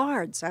no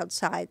guards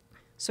outside,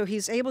 so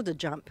he's able to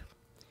jump.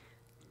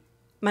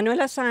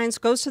 Manuela Sáenz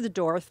goes to the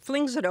door,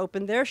 flings it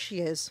open. There she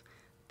is,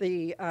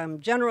 the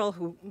general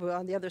who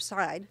on the other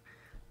side,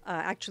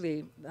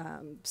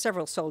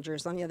 several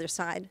soldiers on the other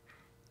side,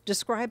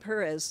 describe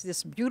her as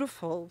this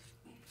beautiful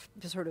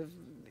sort of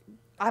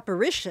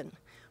apparition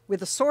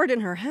with a sword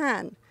in her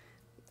hand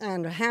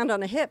and a hand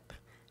on a hip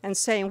and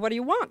saying, what do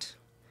you want?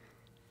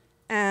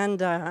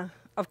 And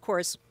of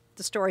course,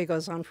 the story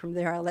goes on from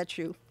there. I'll let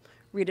you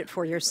read it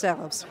for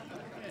yourselves.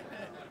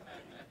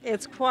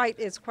 It's quite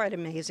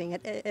amazing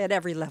at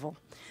every level.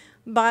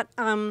 But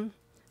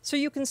so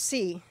you can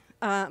see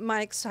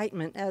my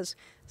excitement as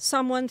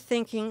someone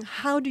thinking,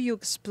 how do you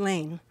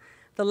explain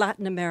the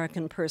Latin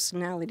American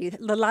personality,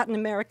 the Latin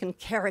American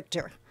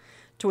character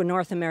to a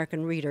North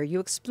American reader? You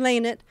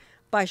explain it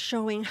by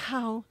showing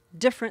how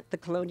different the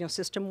colonial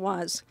system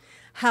was,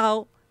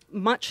 how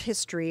much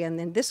history, and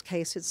in this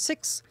case it's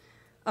 6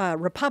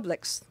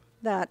 republics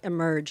that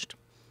emerged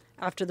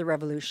after the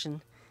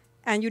revolution.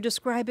 And you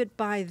describe it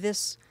by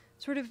this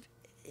sort of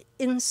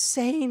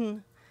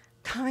insane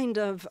kind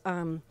of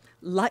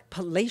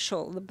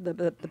palatial,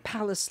 the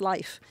palace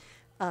life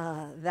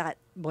that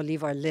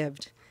Bolivar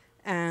lived,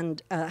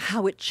 and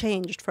how it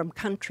changed from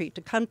country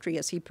to country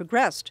as he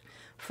progressed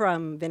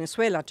from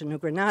Venezuela to New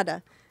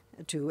Granada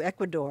to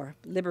Ecuador,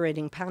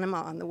 liberating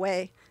Panama on the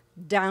way,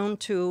 down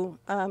to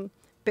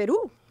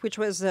Peru, which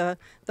was the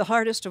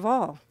hardest of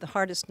all, the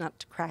hardest nut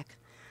to crack.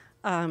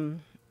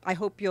 I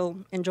hope you'll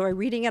enjoy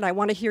reading it. I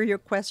want to hear your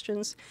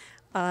questions.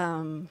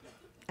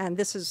 And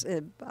this is,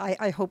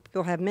 I hope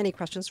you'll have many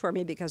questions for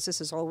me, because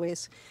this is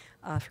always,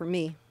 for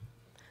me,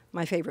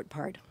 my favorite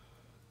part.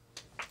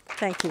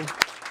 Thank you.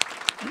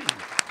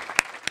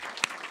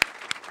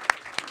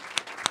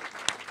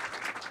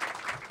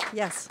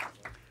 Yes.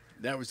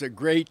 That was a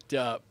great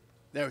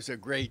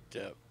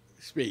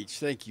speech.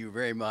 Thank you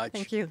very much.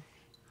 Thank you.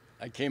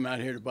 I came out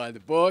here to buy the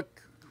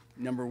book,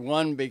 number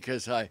one,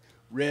 because I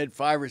read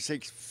 5 or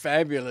 6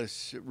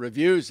 fabulous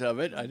reviews of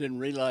it. I didn't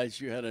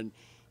realize you had an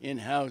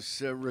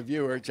in-house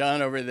reviewer,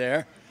 John, over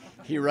there.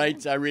 He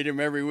writes, I read him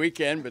every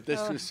weekend, but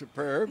this was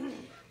superb,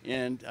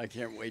 and I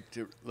can't wait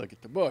to look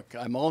at the book.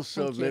 I'm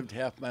also lived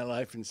half my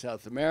life in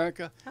South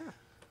America.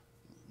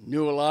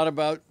 Knew a lot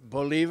about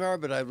Bolivar,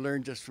 but I've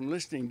learned just from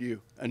listening to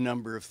you a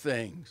number of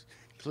things,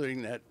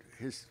 including that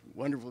his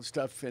wonderful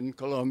stuff in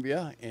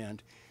Colombia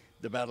and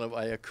the Battle of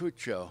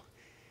Ayacucho.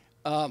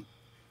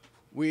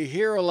 We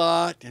hear a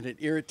lot, and it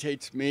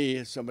irritates me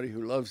as somebody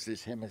who loves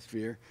this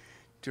hemisphere,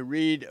 to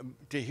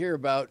hear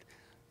about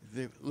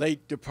the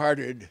late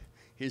departed,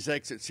 His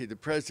Excellency, the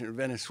President of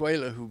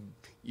Venezuela, who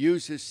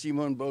uses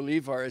Simón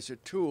Bolivar as a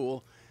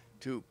tool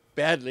to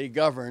badly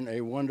govern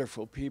a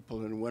wonderful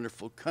people and a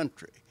wonderful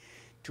country.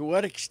 To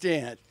what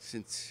extent,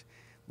 since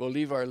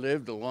Bolivar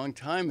lived a long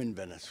time in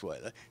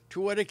Venezuela,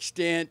 to what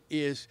extent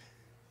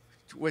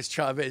was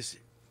Chavez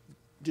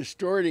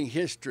distorting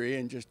history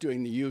and just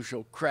doing the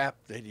usual crap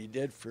that he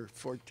did for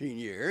 14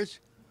 years?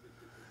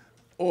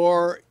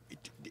 Or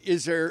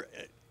is there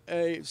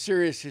a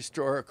serious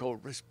historical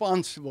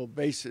responsible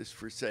basis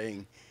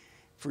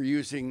for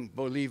using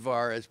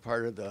Bolivar as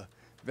part of the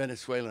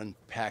Venezuelan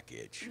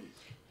package?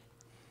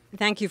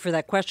 Thank you for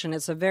that question.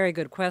 It's a very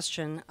good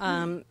question.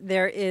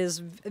 There is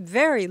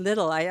very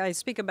little, I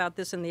speak about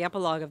this in the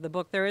epilogue of the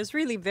book, there is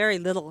really very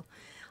little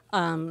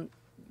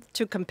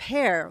to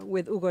compare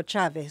with Hugo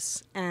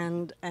Chavez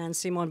and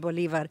Simón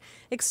Bolivar,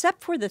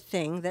 except for the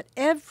thing that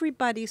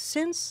everybody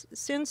since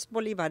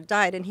Bolivar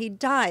died, and he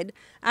died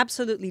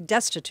absolutely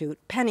destitute,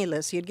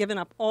 penniless. He had given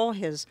up all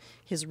his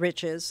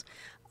riches.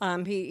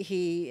 And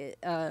Hugo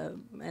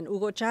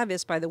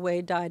Chavez, by the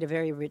way, died a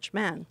very rich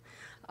man.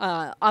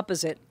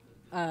 Opposite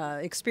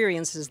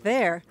experiences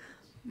there,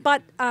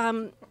 but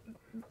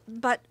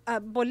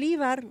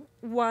Bolivar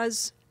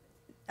was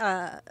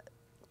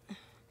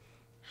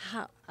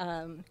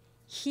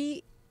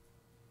he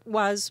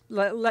was.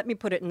 Let me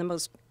put it in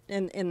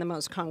the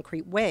most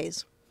concrete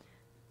ways.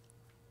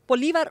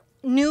 Bolivar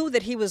knew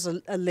that he was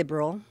a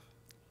liberal.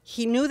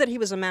 He knew that he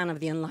was a man of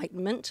the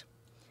Enlightenment,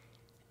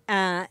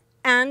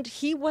 and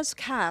he was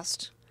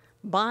cast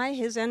by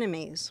his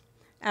enemies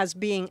as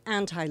being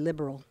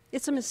anti-liberal.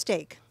 It's a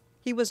mistake.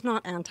 He was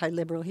not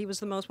anti-liberal. He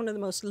was one of the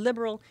most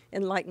liberal,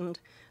 enlightened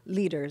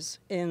leaders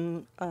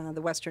in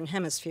the Western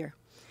Hemisphere.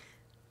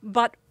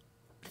 But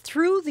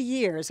through the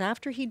years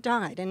after he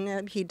died,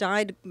 and he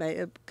died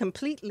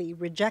completely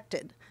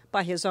rejected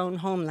by his own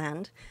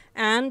homeland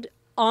and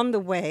on the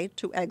way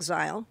to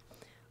exile,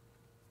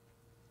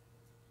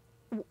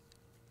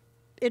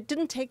 it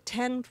didn't take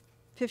 10,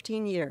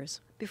 15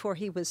 years before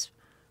he was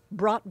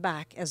brought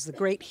back as the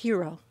great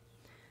hero.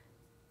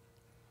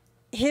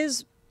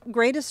 His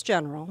greatest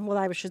general, well,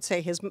 I should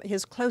say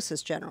his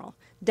closest general,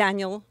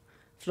 Daniel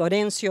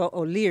Florencio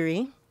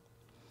O'Leary,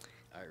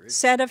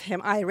 said of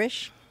him,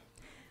 Irish,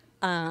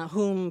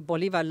 whom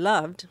Bolivar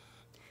loved,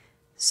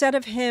 said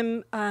of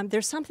him,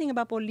 there's something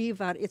about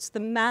Bolivar, it's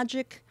the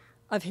magic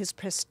of his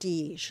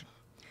prestige.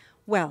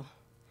 Well,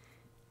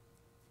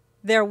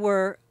 there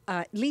were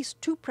at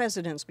least 2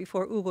 presidents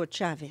before Hugo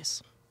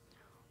Chavez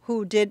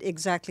who did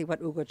exactly what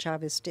Hugo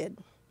Chavez did.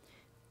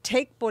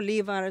 Take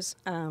Bolivar's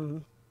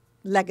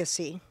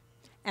legacy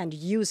and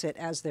use it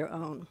as their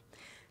own.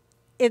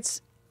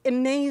 It's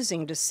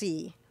amazing to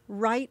see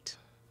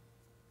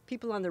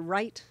people on the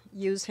right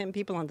use him,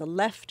 people on the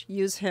left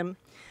use him.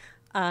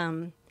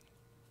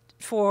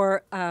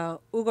 For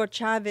Hugo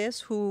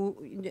Chavez,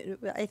 who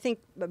I think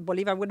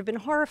Bolivar would have been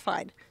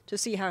horrified to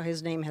see how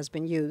his name has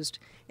been used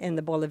in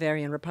the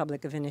Bolivarian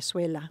Republic of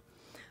Venezuela.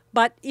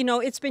 But,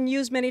 it's been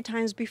used many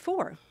times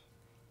before.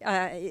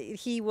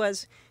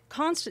 He's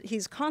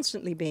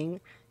constantly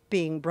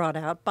being brought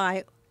out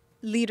by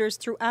leaders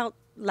throughout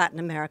Latin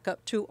America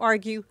to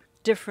argue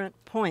different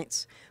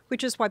points,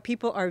 which is why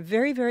people are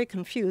very, very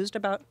confused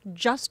about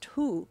just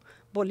who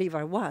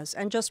Bolivar was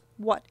and just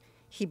what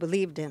he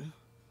believed in.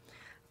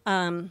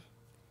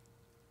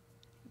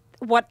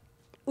 What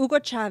Hugo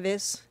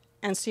Chavez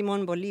and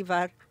Simón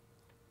Bolívar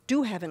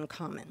do have in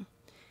common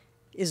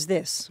is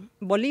this.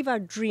 Bolivar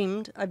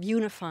dreamed of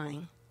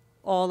unifying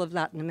all of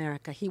Latin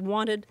America. He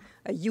wanted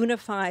a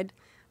unified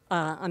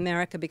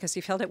America because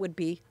he felt it would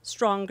be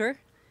stronger,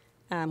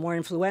 more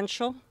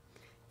influential,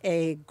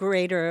 a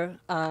greater,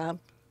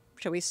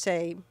 shall we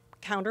say,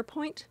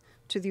 counterpoint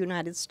to the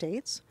United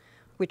States,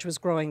 which was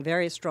growing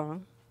very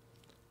strong.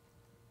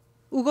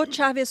 Hugo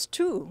Chavez,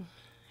 too,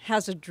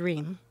 has a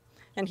dream.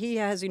 And he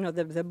has, you know,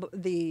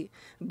 the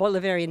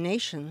Bolivarian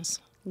nations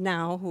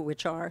now,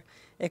 which are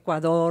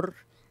Ecuador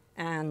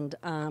and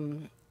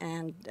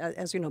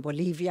as you know,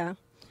 Bolivia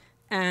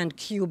and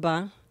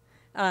Cuba.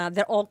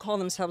 They all call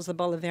themselves the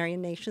Bolivarian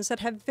nations that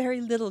have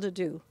very little to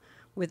do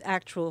with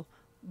actual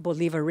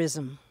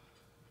Bolivarism.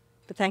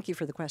 But thank you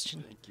for the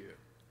question. Thank you.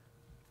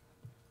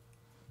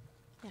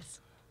 Yes.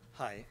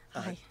 Hi.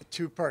 Hi. A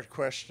two-part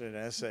question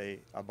as a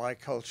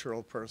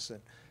bicultural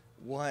person.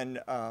 One,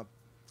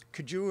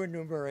 could you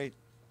enumerate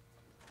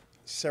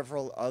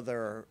several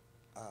other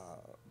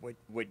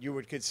what you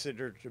would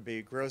consider to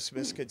be gross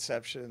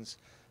misconceptions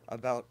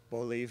about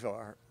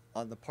Bolivar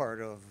on the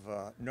part of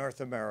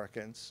North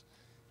Americans,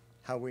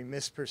 how we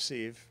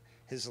misperceive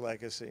his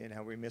legacy and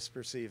how we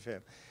misperceive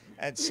him?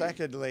 And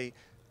secondly,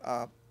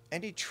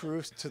 any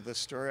truth to the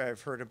story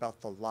I've heard about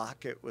the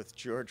locket with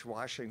George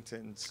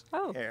Washington's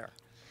hair?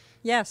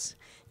 Yes.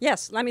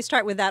 Yes. Let me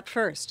start with that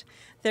first.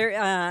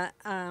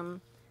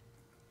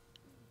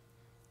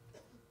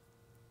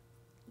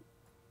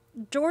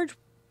 George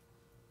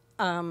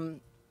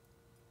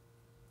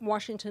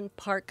Washington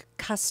Parke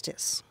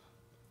Custis,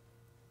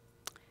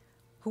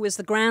 who is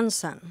the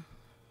grandson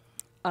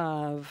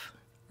of,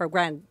 or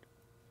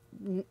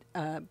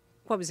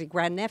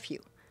grandnephew,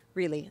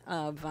 really,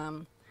 of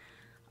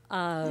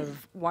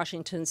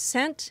Washington,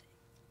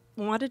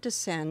 wanted to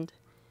send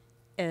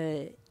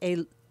a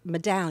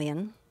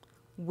medallion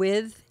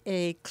with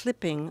a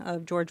clipping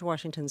of George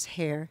Washington's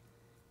hair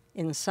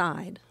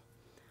inside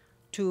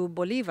to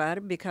Bolivar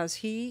because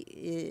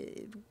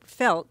he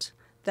felt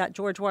that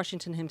George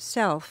Washington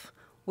himself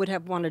would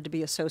have wanted to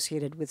be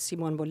associated with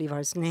Simón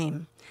Bolívar's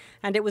name.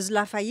 And it was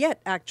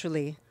Lafayette,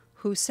 actually,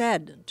 who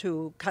said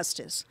to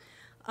Custis,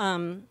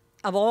 of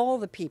all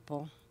the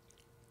people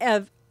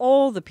in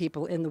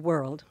the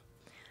world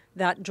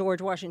that George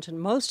Washington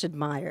most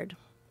admired,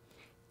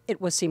 it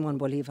was Simón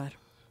Bolívar.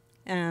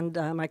 And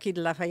Marquis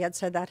de Lafayette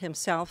said that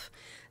himself.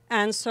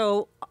 And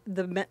so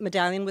the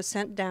medallion was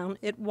sent down.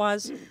 It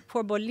was,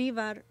 for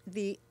Bolivar,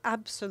 the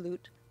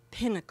absolute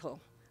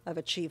pinnacle of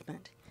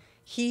achievement.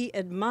 He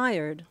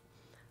admired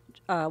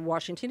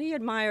Washington. He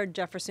admired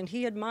Jefferson.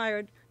 He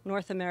admired the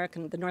North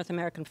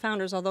American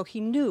founders, although he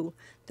knew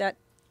that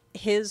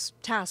his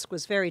task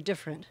was very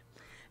different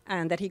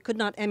and that he could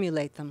not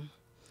emulate them.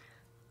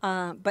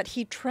 But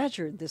he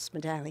treasured this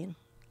medallion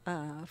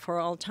for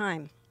all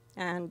time.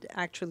 And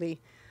actually,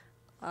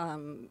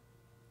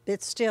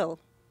 it's still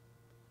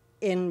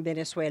in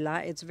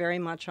Venezuela. It's very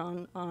much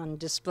on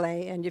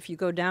display. And if you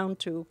go down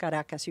to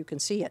Caracas, you can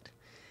see it.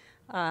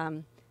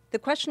 The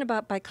question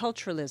about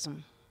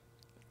biculturalism.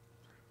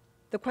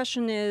 The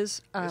question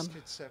is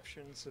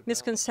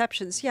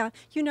misconceptions. Yeah,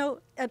 you know,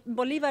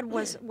 Bolivar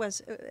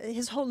was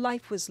his whole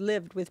life was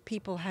lived with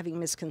people having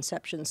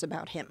misconceptions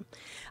about him.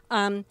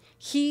 When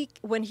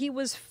he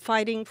was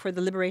fighting for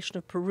the liberation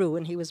of Peru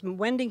and he was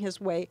wending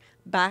his way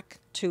back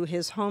to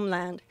his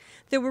homeland,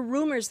 there were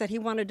rumors that he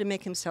wanted to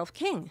make himself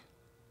king.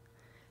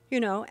 You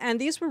know, and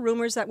these were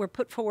rumors that were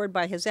put forward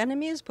by his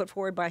enemies, put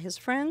forward by his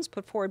friends,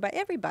 put forward by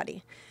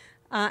everybody.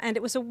 And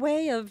it was a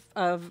way of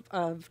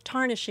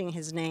tarnishing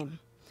his name.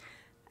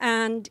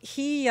 And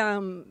he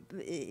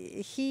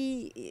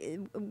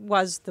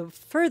was the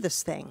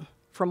furthest thing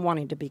from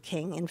wanting to be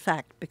king, in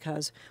fact,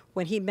 because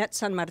when he met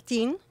San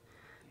Martin,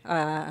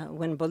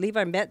 when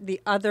Bolivar met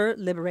the other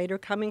liberator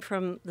coming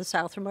from the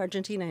south, from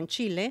Argentina and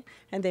Chile,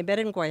 and they met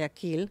in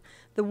Guayaquil,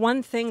 the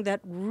one thing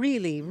that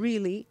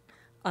really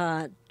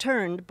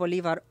turned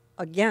Bolivar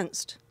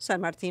against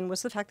San Martin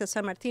was the fact that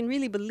San Martin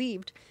really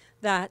believed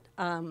that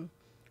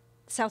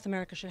South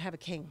America should have a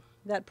king,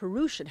 that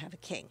Peru should have a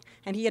king.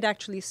 And he had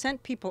actually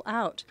sent people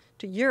out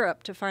to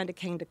Europe to find a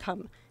king to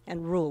come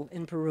and rule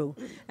in Peru.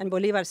 And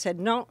Bolivar said,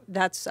 no,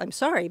 I'm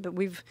sorry, but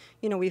we've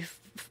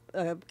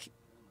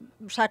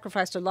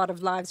sacrificed a lot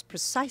of lives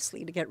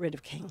precisely to get rid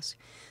of kings.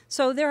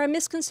 So there are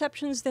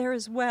misconceptions there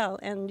as well.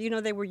 And, you know,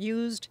 they were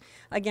used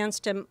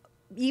against him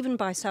even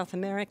by South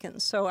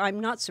Americans. So I'm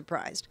not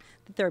surprised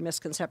that there are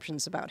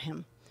misconceptions about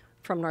him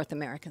from North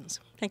Americans.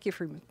 Thank you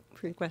for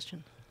your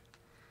question.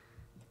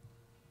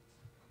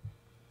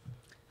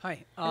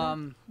 Hi.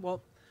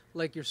 Well,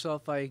 like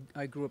yourself, I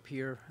grew up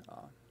here,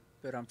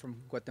 but I'm from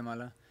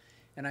Guatemala.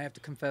 And I have to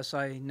confess,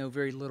 I know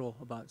very little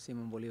about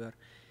Simón Bolívar.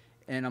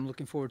 And I'm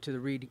looking forward to the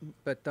reading.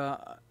 But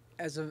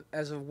as a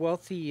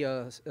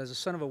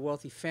son of a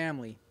wealthy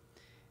family,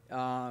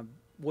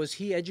 Was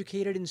he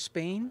educated in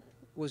Spain?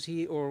 Was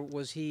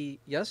he,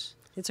 yes?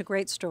 It's a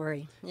great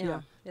story.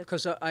 Yeah.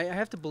 Because I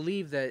have to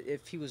believe that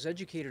if he was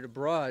educated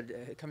abroad,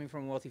 coming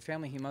from a wealthy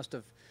family, he must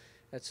have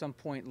at some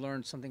point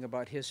learned something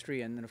about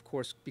history. And then, of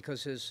course,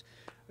 because his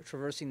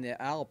traversing the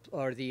Alps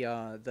or the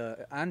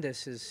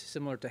Andes is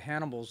similar to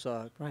Hannibal's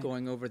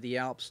going over the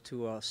Alps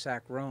to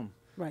sack Rome.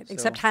 Right, So-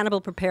 except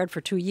Hannibal prepared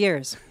for 2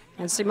 years,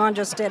 and Simon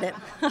just did it.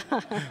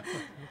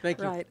 Thank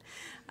you. Right.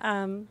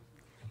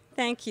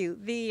 Thank you.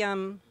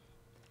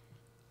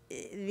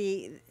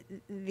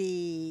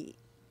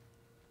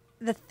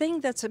 The thing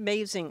that's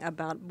amazing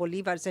about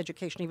Bolivar's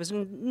education, he was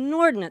an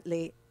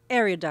inordinately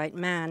erudite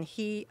man.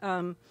 He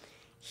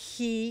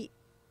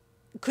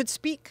could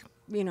speak,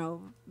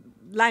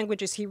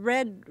 languages. He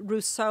read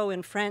Rousseau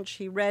in French.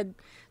 He read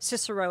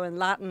Cicero in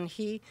Latin.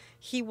 He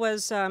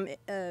was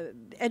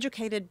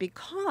educated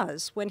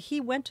because when he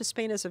went to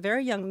Spain as a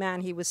very young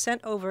man, he was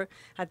sent over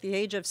at the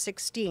age of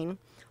 16.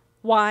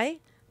 Why?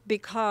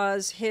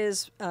 Because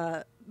his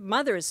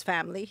mother's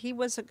family, he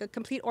was a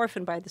complete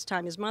orphan by this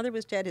time. His mother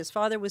was dead, his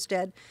father was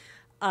dead,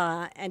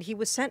 and he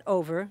was sent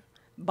over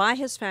by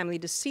his family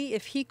to see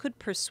if he could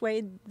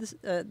persuade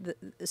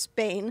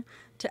Spain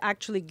to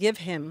actually give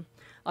him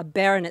a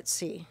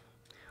baronetcy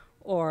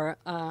or,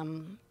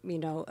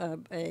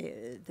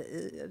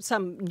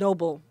 some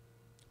noble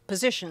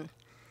position.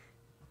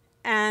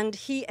 And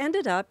he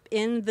ended up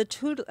in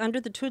under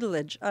the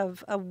tutelage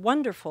of a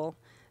wonderful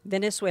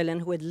Venezuelan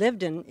who had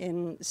lived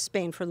in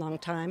Spain for a long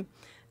time,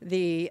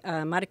 the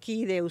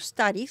Marquis de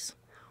Ustaris,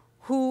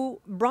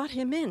 who brought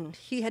him in.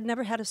 He had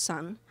never had a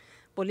son.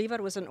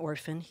 Bolivar was an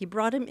orphan. He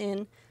brought him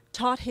in,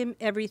 taught him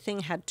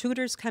everything, had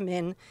tutors come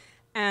in,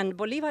 and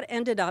Bolivar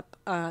ended up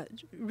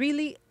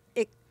really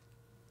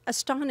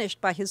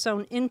astonished by his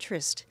own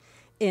interest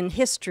in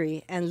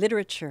history and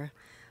literature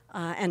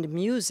and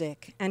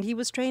music. And he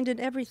was trained in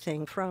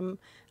everything from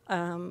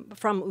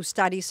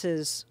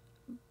Ustaris's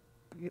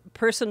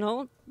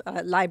personal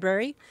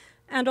library,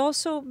 and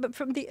also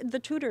from the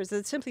tutors,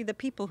 simply the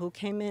people who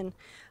came in.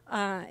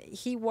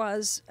 He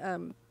was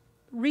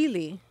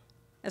really,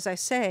 as I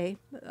say,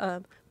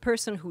 a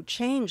person who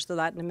changed the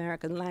Latin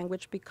American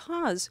language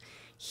because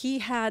he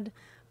had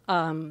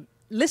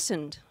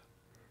listened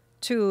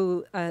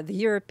to the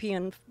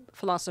European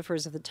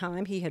philosophers of the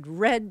time. He had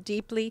read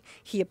deeply.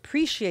 He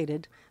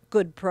appreciated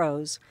good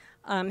prose.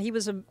 He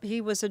was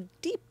a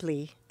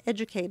deeply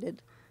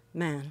educated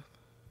man.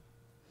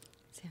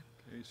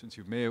 Since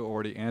you may have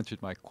already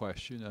answered my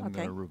question, I'm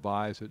going to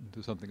revise it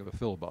into something of a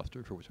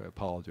filibuster, for which I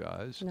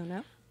apologize.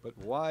 No. But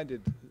why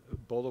did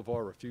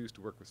Bolivar refuse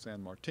to work with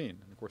San Martin?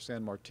 And of course,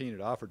 San Martin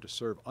had offered to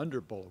serve under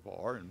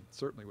Bolivar and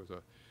certainly was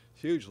a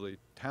hugely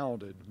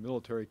talented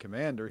military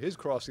commander. His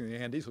crossing the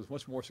Andes was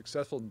much more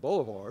successful than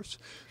Bolivar's.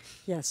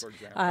 Yes. For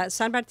example.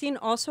 San Martin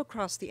also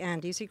crossed the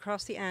Andes. He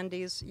crossed the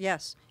Andes,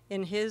 yes,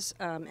 in his,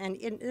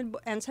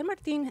 and San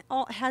Martin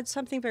had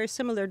something very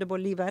similar to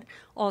Bolivar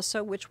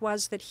also, which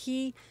was that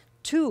he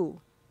too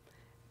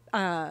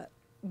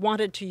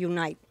wanted to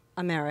unite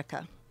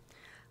America.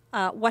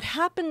 What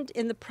happened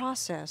in the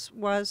process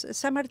was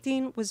San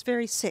Martin was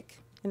very sick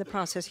in the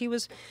process. He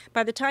was,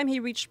 by the time he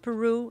reached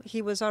Peru,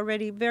 he was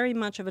already very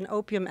much of an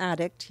opium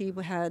addict. He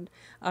had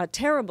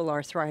terrible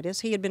arthritis.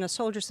 He had been a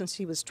soldier since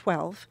he was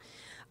 12.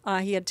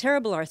 He had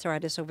terrible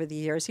arthritis over the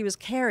years. He was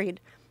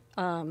carried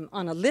on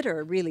a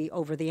litter, really,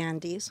 over the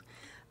Andes.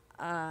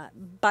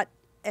 But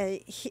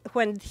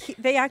when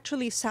they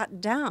actually sat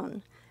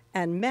down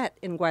and met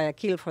in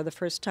Guayaquil for the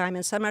first time,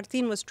 and San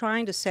Martin was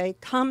trying to say,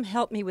 come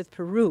help me with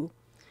Peru.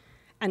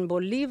 And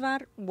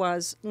Bolivar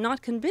was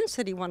not convinced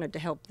that he wanted to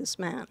help this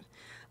man.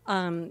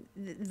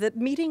 The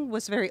meeting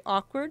was very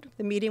awkward.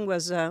 The meeting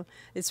was,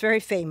 it's very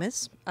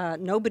famous.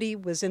 Nobody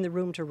was in the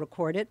room to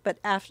record it, but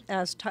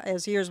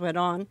as years went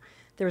on,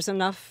 there was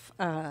enough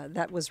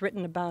that was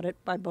written about it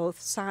by both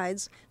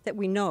sides that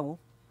we know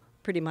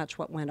pretty much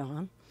what went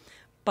on.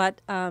 But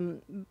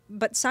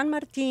San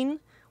Martin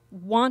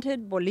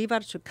wanted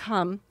Bolivar to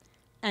come,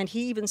 and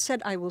he even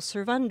said, I will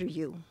serve under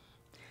you.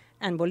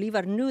 And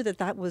Bolivar knew that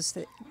that was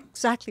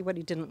exactly what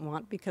he didn't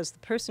want, because the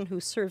person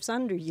who serves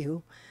under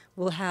you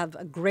will have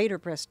a greater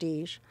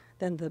prestige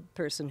than the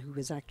person who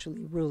is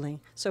actually ruling.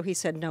 So he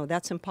said, no,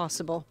 that's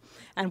impossible.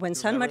 And when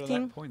San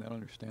Martin... That point, I don't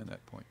understand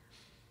that point.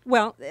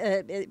 Well,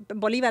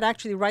 Bolivar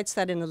actually writes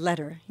that in a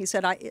letter. He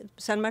said,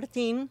 San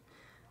Martin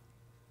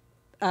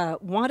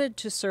wanted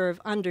to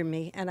serve under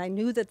me, and I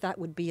knew that that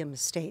would be a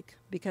mistake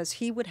because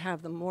he would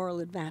have the moral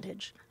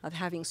advantage of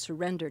having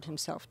surrendered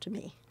himself to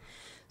me.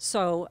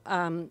 So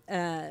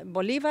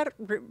Bolivar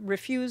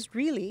refused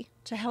really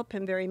to help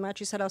him very much.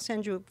 He said, I'll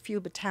send you a few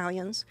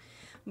battalions.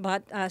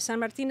 But San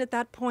Martin at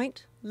that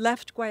point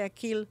left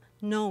Guayaquil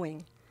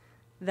knowing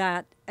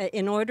that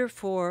in order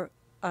for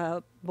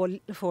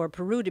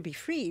Peru to be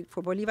free,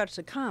 for Bolivar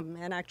to come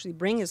and actually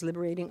bring his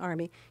liberating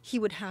army, he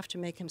would have to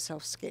make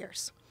himself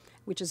scarce,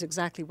 which is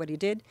exactly what he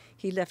did.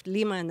 He left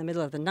Lima in the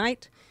middle of the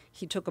night.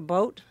 He took a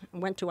boat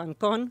and went to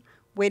Ancon,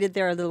 waited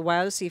there a little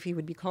while to see if he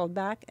would be called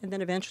back, and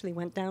then eventually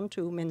went down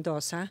to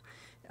Mendoza,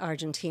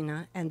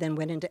 Argentina and then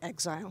went into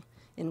exile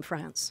in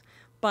France.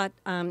 But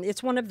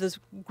it's one of those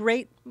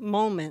great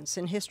moments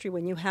in history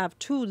when you have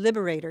two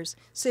liberators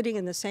sitting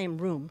in the same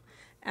room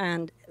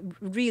and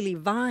really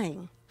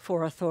vying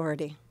for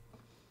authority.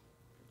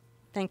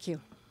 Thank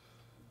you.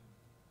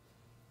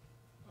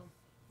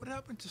 What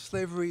happened to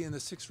slavery in the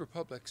six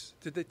republics?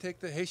 Did they take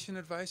the Haitian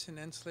advice and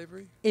end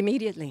slavery?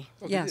 Immediately,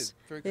 Oh, they yes, did.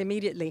 Very good.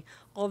 immediately.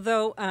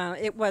 Although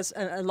it was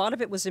a lot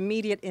of it was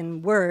immediate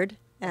in word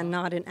and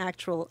not in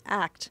actual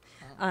act.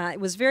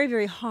 It was very,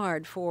 very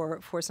hard for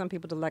some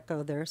people to let go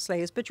of their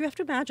slaves. But you have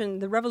to imagine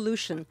the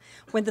revolution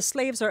when the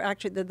slaves are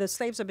actually the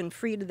slaves have been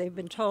freed. They've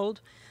been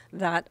told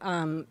that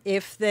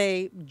if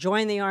they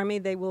join the army,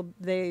 they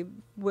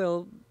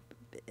will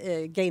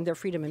gain their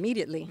freedom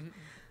immediately.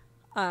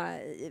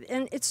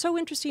 And it's so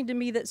interesting to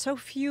me that so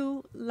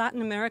few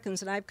Latin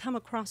Americans, and I've come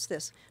across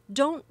this,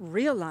 don't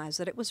realize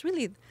that it was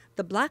really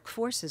the black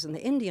forces and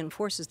the Indian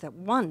forces that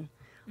won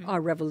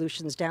our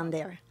revolutions down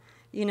there.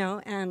 You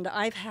know, and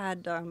I've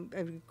had a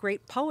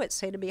great poet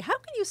say to me, "How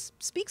can you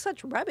speak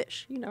such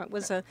rubbish?" You know, it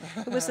was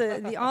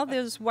all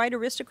those white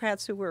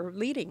aristocrats who were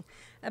leading,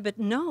 but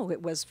no,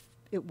 it was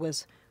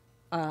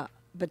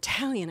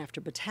battalion after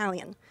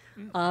battalion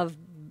of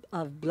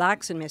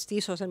blacks and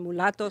mestizos and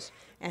mulattos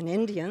and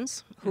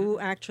Indians who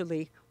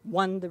actually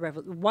won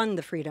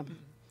the freedom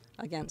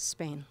against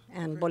Spain,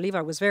 and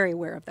Bolivar was very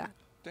aware of that.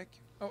 Thank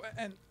you. Oh,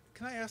 and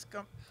can I ask,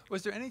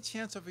 was there any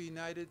chance of a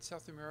united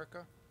South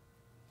America?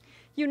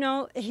 You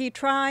know, he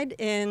tried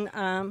in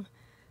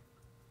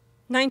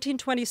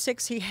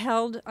 1926. He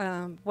held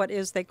what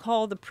they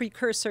call the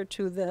precursor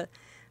to the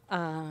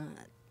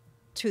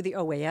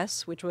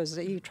OAS, which was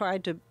he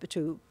tried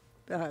to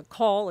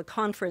call a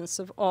conference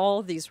of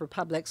all these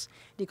republics.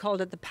 He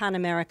called it the Pan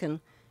American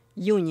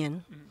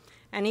Union,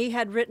 and he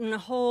had written a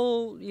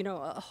whole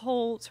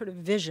sort of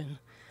vision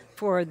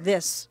for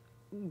this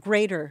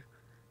greater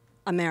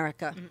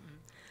America,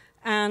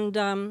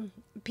 and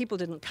people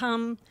didn't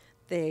come.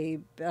 They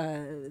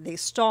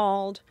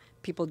stalled.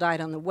 People died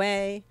on the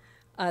way.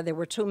 There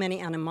were too many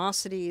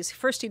animosities.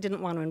 First, he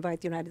didn't want to invite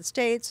the United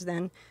States.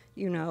 Then,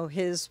 you know,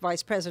 his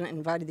vice president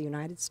invited the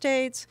United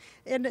States.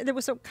 And there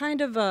was a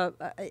kind of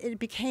it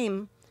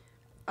became,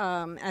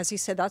 as he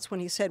said, that's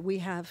when he said,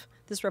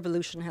 this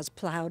revolution has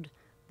plowed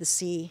the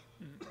sea,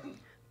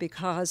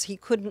 because he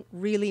couldn't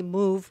really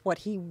move what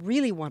he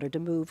really wanted to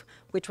move,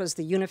 which was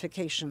the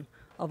unification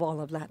of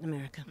all of Latin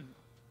America.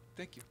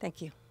 Thank you.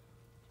 Thank you.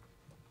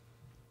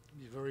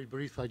 Very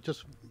brief. I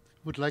just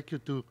would like you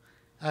to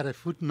add a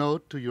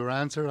footnote to your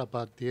answer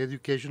about the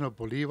education of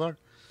Bolivar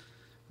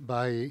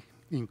by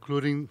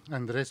including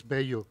Andrés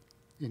Bello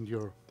in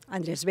your...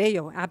 Andrés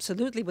Bello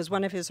absolutely was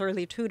one of his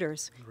early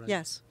tutors. Right.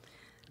 Yes,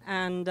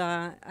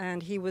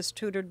 and he was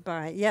tutored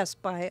by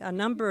a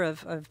number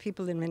of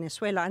people in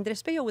Venezuela.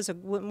 Andrés Bello was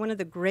one of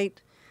the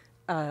great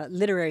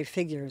literary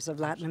figures of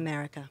Latin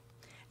America,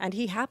 and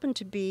he happened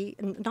to be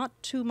not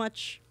too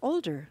much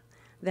older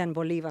than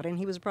Bolivar, and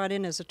he was brought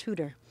in as a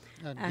tutor.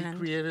 And he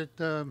created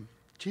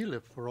Chile,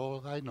 for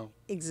all I know.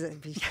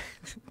 Exactly.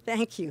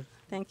 Thank you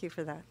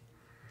for that.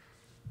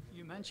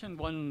 You mentioned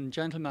one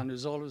gentleman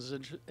who's always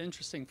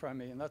interesting for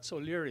me, and that's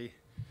O'Leary.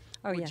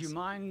 Oh, Would yes. you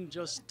mind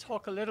just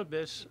talk a little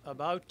bit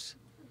about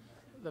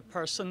the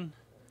person,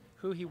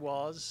 who he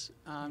was,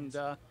 and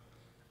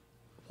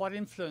what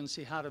influence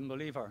he had on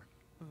Bolivar?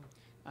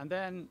 And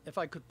then, if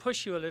I could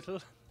push you a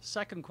little,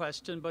 second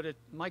question, but it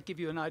might give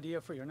you an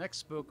idea for your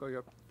next book or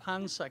your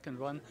pan-second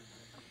one.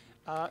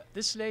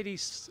 This lady,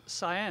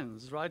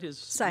 Sáenz, right, his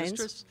Sáenz.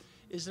 mistress,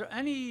 is there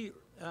any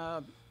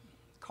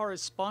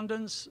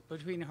correspondence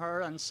between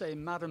her and, say,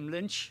 Madame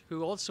Lynch,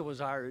 who also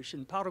was Irish,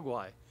 in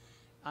Paraguay?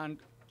 And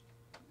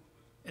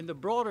in the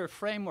broader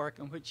framework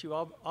in which you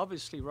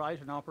obviously write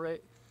and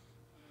operate,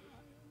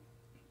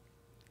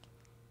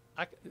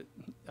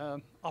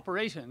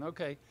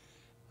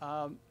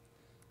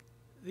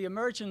 the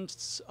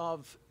emergence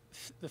of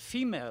the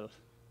female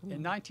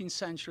in 19th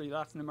century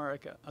Latin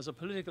America as a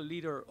political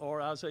leader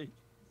or as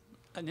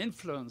an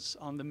influence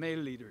on the male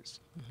leaders.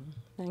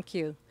 Thank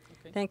you.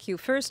 Okay. Thank you.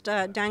 First,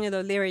 Daniel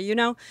O'Leary, you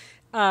know,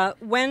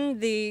 when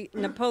the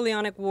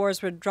Napoleonic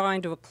Wars were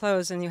drawing to a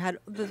close and you had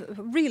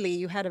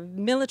a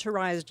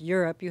militarized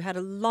Europe, you had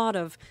a lot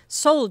of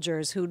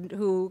soldiers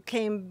who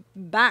came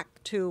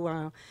back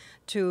to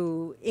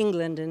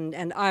England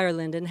and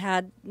Ireland and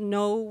had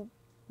no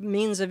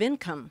means of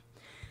income.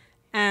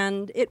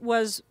 And it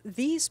was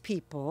these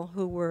people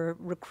who were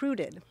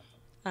recruited.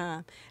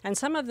 And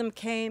some of them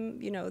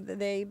came, you know,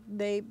 they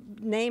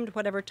named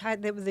whatever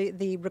type.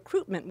 The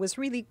recruitment was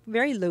really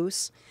very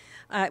loose.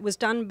 It was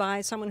done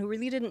by someone who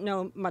really didn't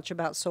know much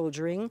about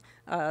soldiering,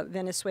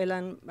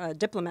 Venezuelan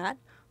diplomat,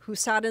 who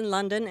sat in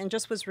London and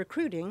just was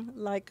recruiting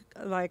like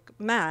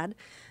mad.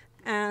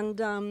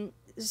 And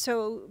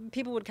so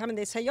people would come and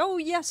they'd say, "Oh,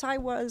 yes, I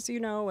was, you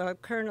know, a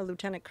colonel,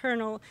 lieutenant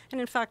colonel." And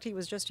in fact, he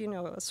was just, you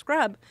know, a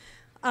scrub.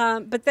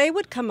 But they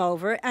would come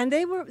over, and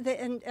they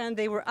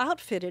were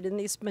outfitted in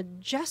these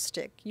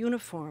majestic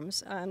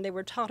uniforms, and they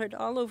were taught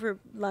all over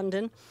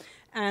London,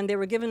 and they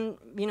were given,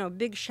 you know,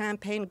 big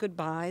champagne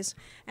goodbyes,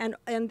 and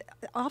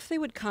off they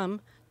would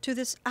come to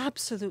this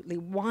absolutely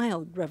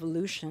wild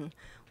revolution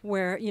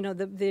where, you know,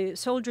 the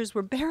soldiers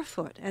were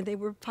barefoot and they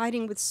were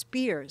fighting with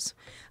spears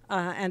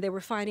and they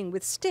were fighting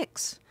with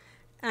sticks.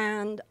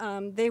 And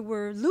they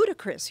were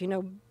ludicrous, you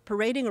know,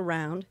 parading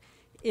around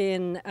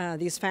in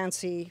these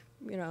fancy,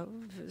 you know,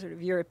 sort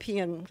of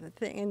European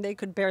thing, and they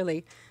could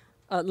barely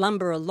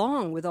lumber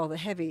along with all the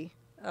heavy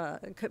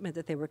equipment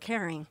that they were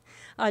carrying.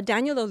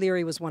 Daniel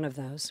O'Leary was one of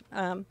those,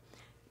 and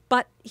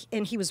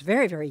he was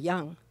very, very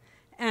young.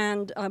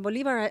 And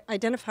Bolivar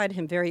identified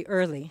him very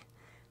early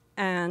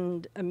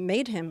and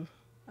made him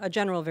a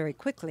general very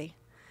quickly.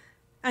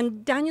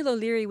 And Daniel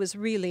O'Leary was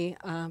really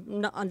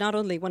not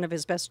only one of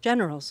his best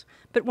generals,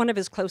 but one of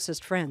his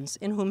closest friends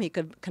in whom he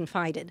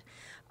confided.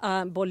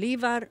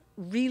 Bolivar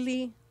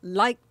really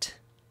liked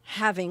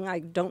having, I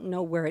don't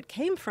know where it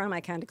came from,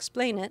 I can't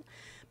explain it,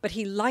 but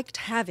he liked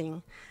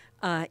having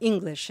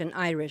English and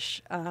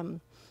Irish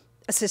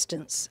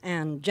assistants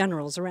and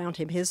generals around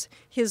him.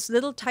 His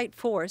little tight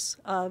force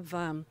of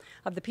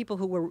the people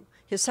who were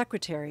his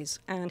secretaries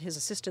and his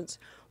assistants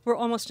were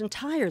almost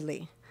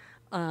entirely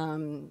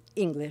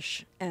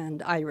English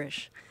and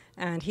Irish,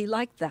 and he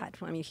liked that.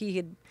 I mean,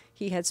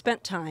 he had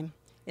spent time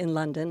in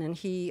London, and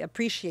he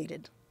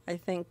appreciated, I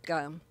think,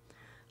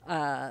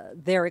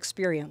 their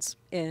experience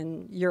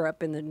in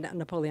Europe in the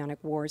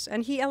Napoleonic Wars,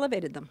 and he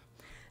elevated them.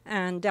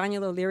 And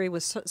Daniel O'Leary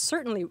was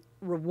certainly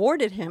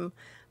rewarded him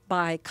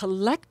by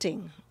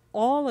collecting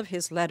all of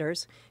his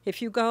letters.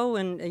 If you go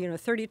and, you know,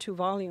 32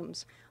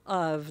 volumes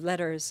of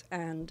letters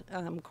and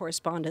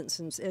correspondence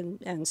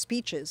and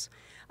speeches,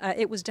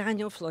 it was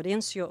Daniel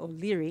Florencio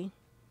O'Leary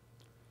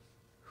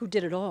who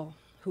did it all,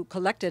 who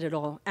collected it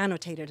all,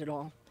 annotated it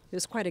all. It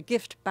was quite a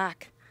gift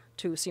back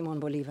to Simón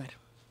Bolívar.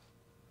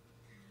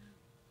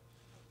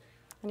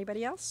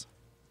 Anybody else?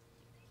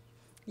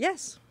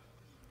 Yes.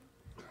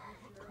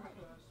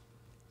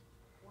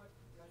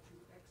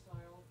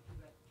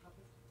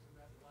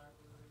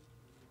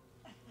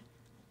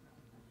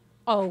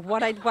 Oh,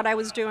 what I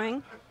was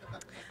doing?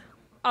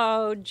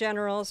 Oh,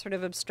 general sort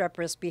of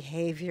obstreperous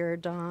behavior,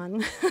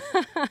 Don.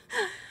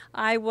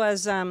 I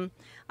was a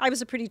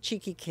pretty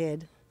cheeky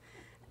kid,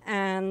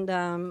 and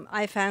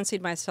I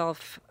fancied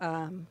myself,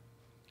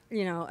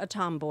 you know, a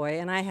tomboy,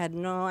 and I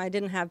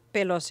didn't have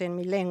pelos en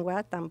mi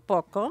lengua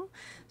tampoco,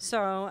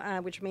 so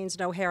which means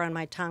no hair on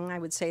my tongue. I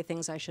would say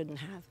things I shouldn't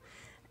have,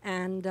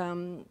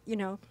 and you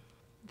know,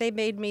 they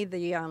made me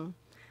the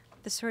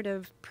sort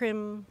of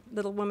prim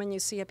little woman you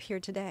see up here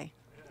today.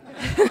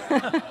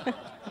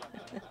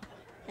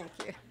 Thank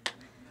you.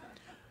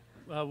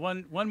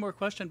 One more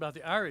question about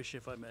the Irish,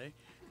 if I may,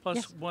 plus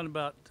yes. One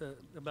about a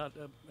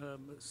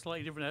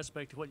slightly different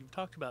aspect of what you've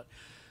talked about.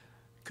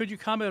 Could you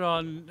comment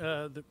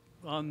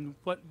on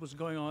what was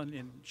going on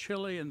in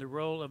Chile and the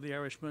role of the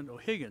Irishman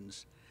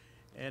O'Higgins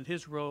and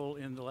his role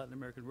in the Latin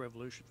American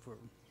Revolution?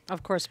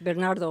 Of course,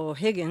 Bernardo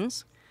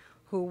O'Higgins,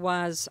 who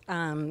was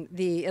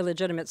the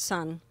illegitimate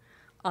son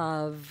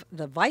of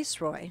the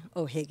Viceroy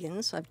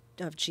O'Higgins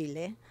of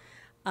Chile,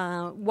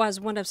 was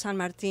one of San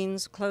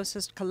Martin's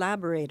closest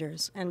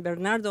collaborators. And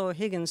Bernardo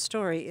O'Higgins'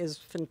 story is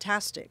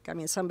fantastic. I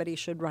mean, somebody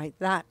should write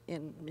that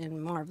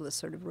in marvelous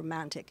sort of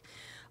romantic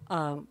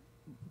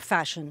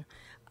fashion.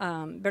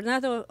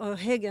 Bernardo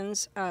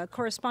O'Higgins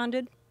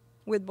corresponded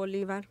with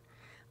Bolivar.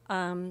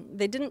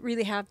 They didn't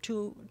really have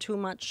too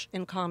much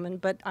in common,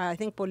 but I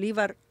think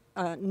Bolivar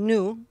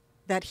knew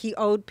that he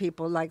owed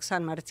people like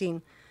San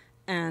Martin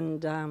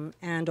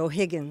and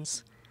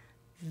O'Higgins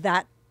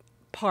that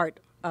part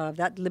of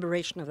that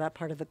liberation of that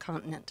part of the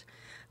continent,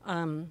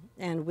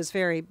 and was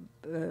very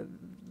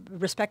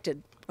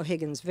respected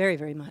O'Higgins very,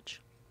 very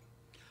much.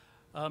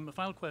 A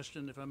final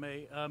question, if I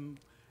may.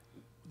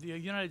 The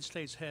United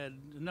States had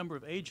a number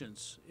of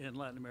agents in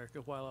Latin America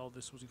while all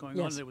this was going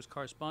yes. on. There was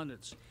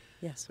correspondence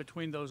yes.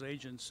 between those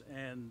agents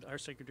and our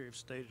Secretary of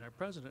State and our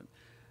President.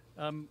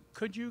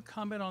 Could you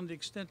comment on the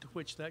extent to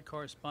which that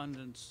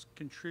correspondence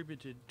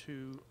contributed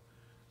to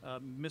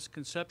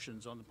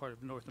misconceptions on the part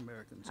of North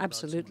Americans?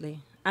 Absolutely,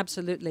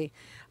 absolutely.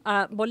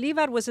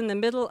 Bolivar was in the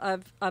middle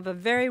of a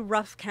very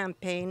rough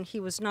campaign. He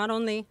was not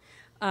only,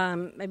 I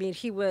mean,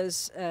 he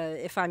was,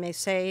 if I may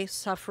say,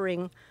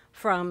 suffering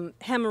from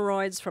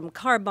hemorrhoids, from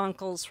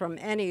carbuncles, from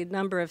any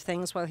number of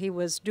things while he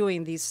was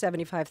doing these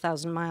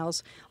 75,000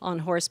 miles on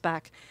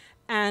horseback.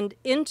 And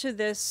into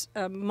this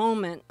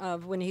moment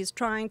of when he's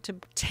trying to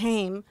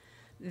tame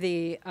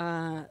the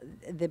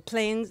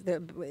plains,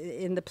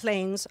 in the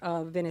plains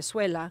of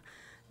Venezuela,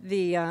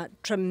 the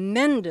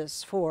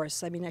tremendous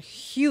force, I mean, a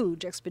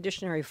huge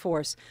expeditionary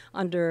force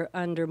under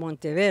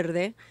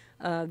Monteverde,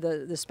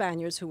 the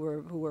Spaniards who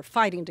were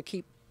fighting to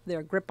keep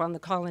their grip on the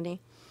colony.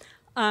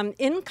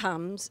 In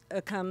come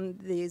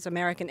these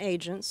American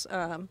agents,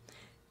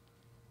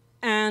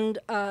 and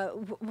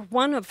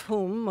one of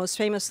whom, most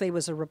famously,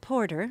 was a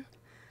reporter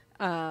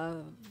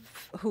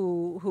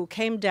who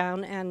came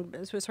down and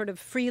was sort of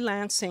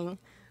freelancing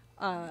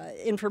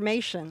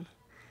information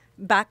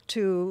back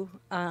to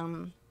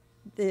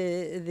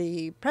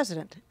the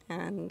president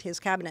and his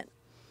cabinet.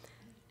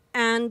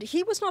 And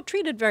he was not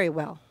treated very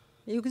well.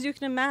 Because you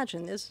can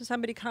imagine, this is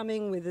somebody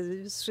coming with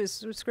a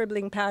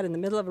scribbling pad in the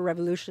middle of a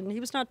revolution. He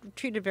was not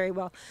treated very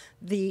well.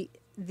 The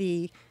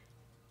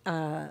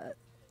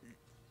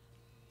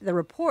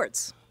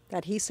reports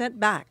that he sent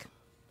back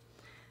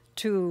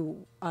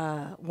to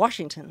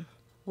Washington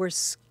were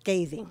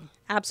scathing,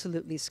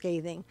 absolutely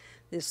scathing.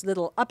 This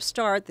little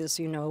upstart, this,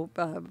 man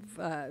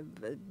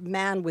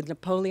with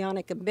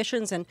Napoleonic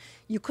ambitions, and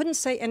you couldn't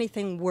say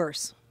anything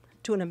worse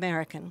to an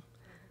American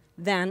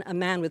than a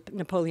man with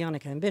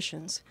Napoleonic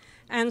ambitions.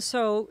 And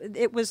so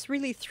it was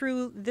really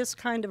through this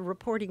kind of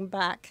reporting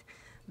back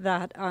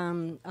that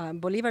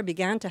Bolivar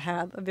began to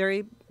have a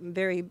very,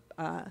 very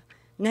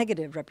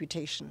negative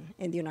reputation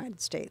in the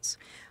United States.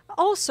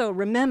 Also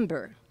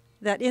remember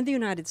that in the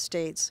United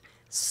States,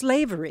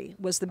 slavery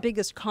was the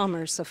biggest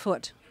commerce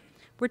afoot.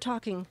 We're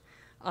talking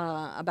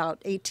about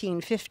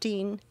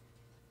 1815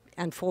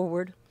 and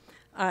forward.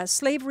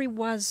 Slavery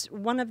was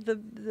one of the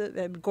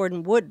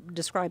Gordon Wood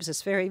describes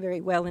this very,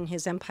 very well in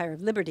his Empire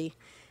of Liberty.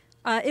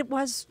 It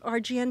was our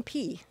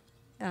GNP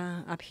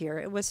up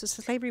here.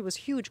 Slavery was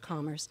huge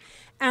commerce.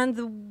 And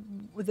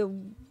the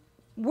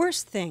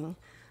worst thing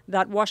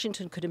that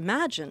Washington could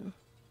imagine,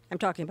 I'm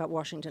talking about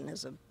Washington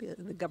as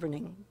the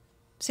governing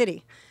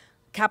city,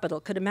 capital,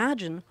 could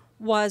imagine,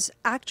 was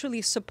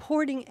actually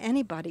supporting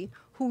anybody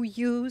who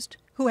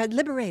had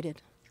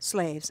liberated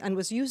slaves and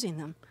was using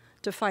them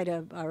to fight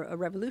a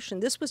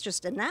revolution. This was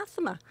just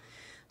anathema.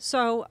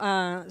 So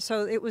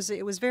it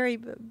was very,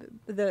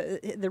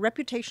 the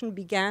reputation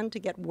began to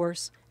get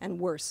worse and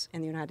worse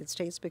in the United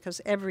States because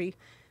every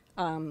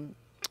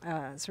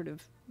sort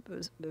of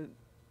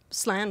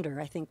slander,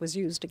 I think, was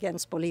used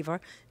against Bolivar,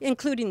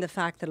 including the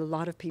fact that a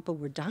lot of people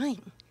were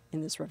dying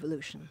in this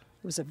revolution.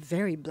 It was a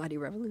very bloody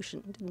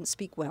revolution. It didn't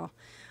speak well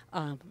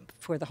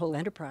for the whole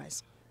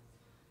enterprise.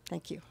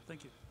 Thank you.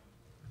 Thank you.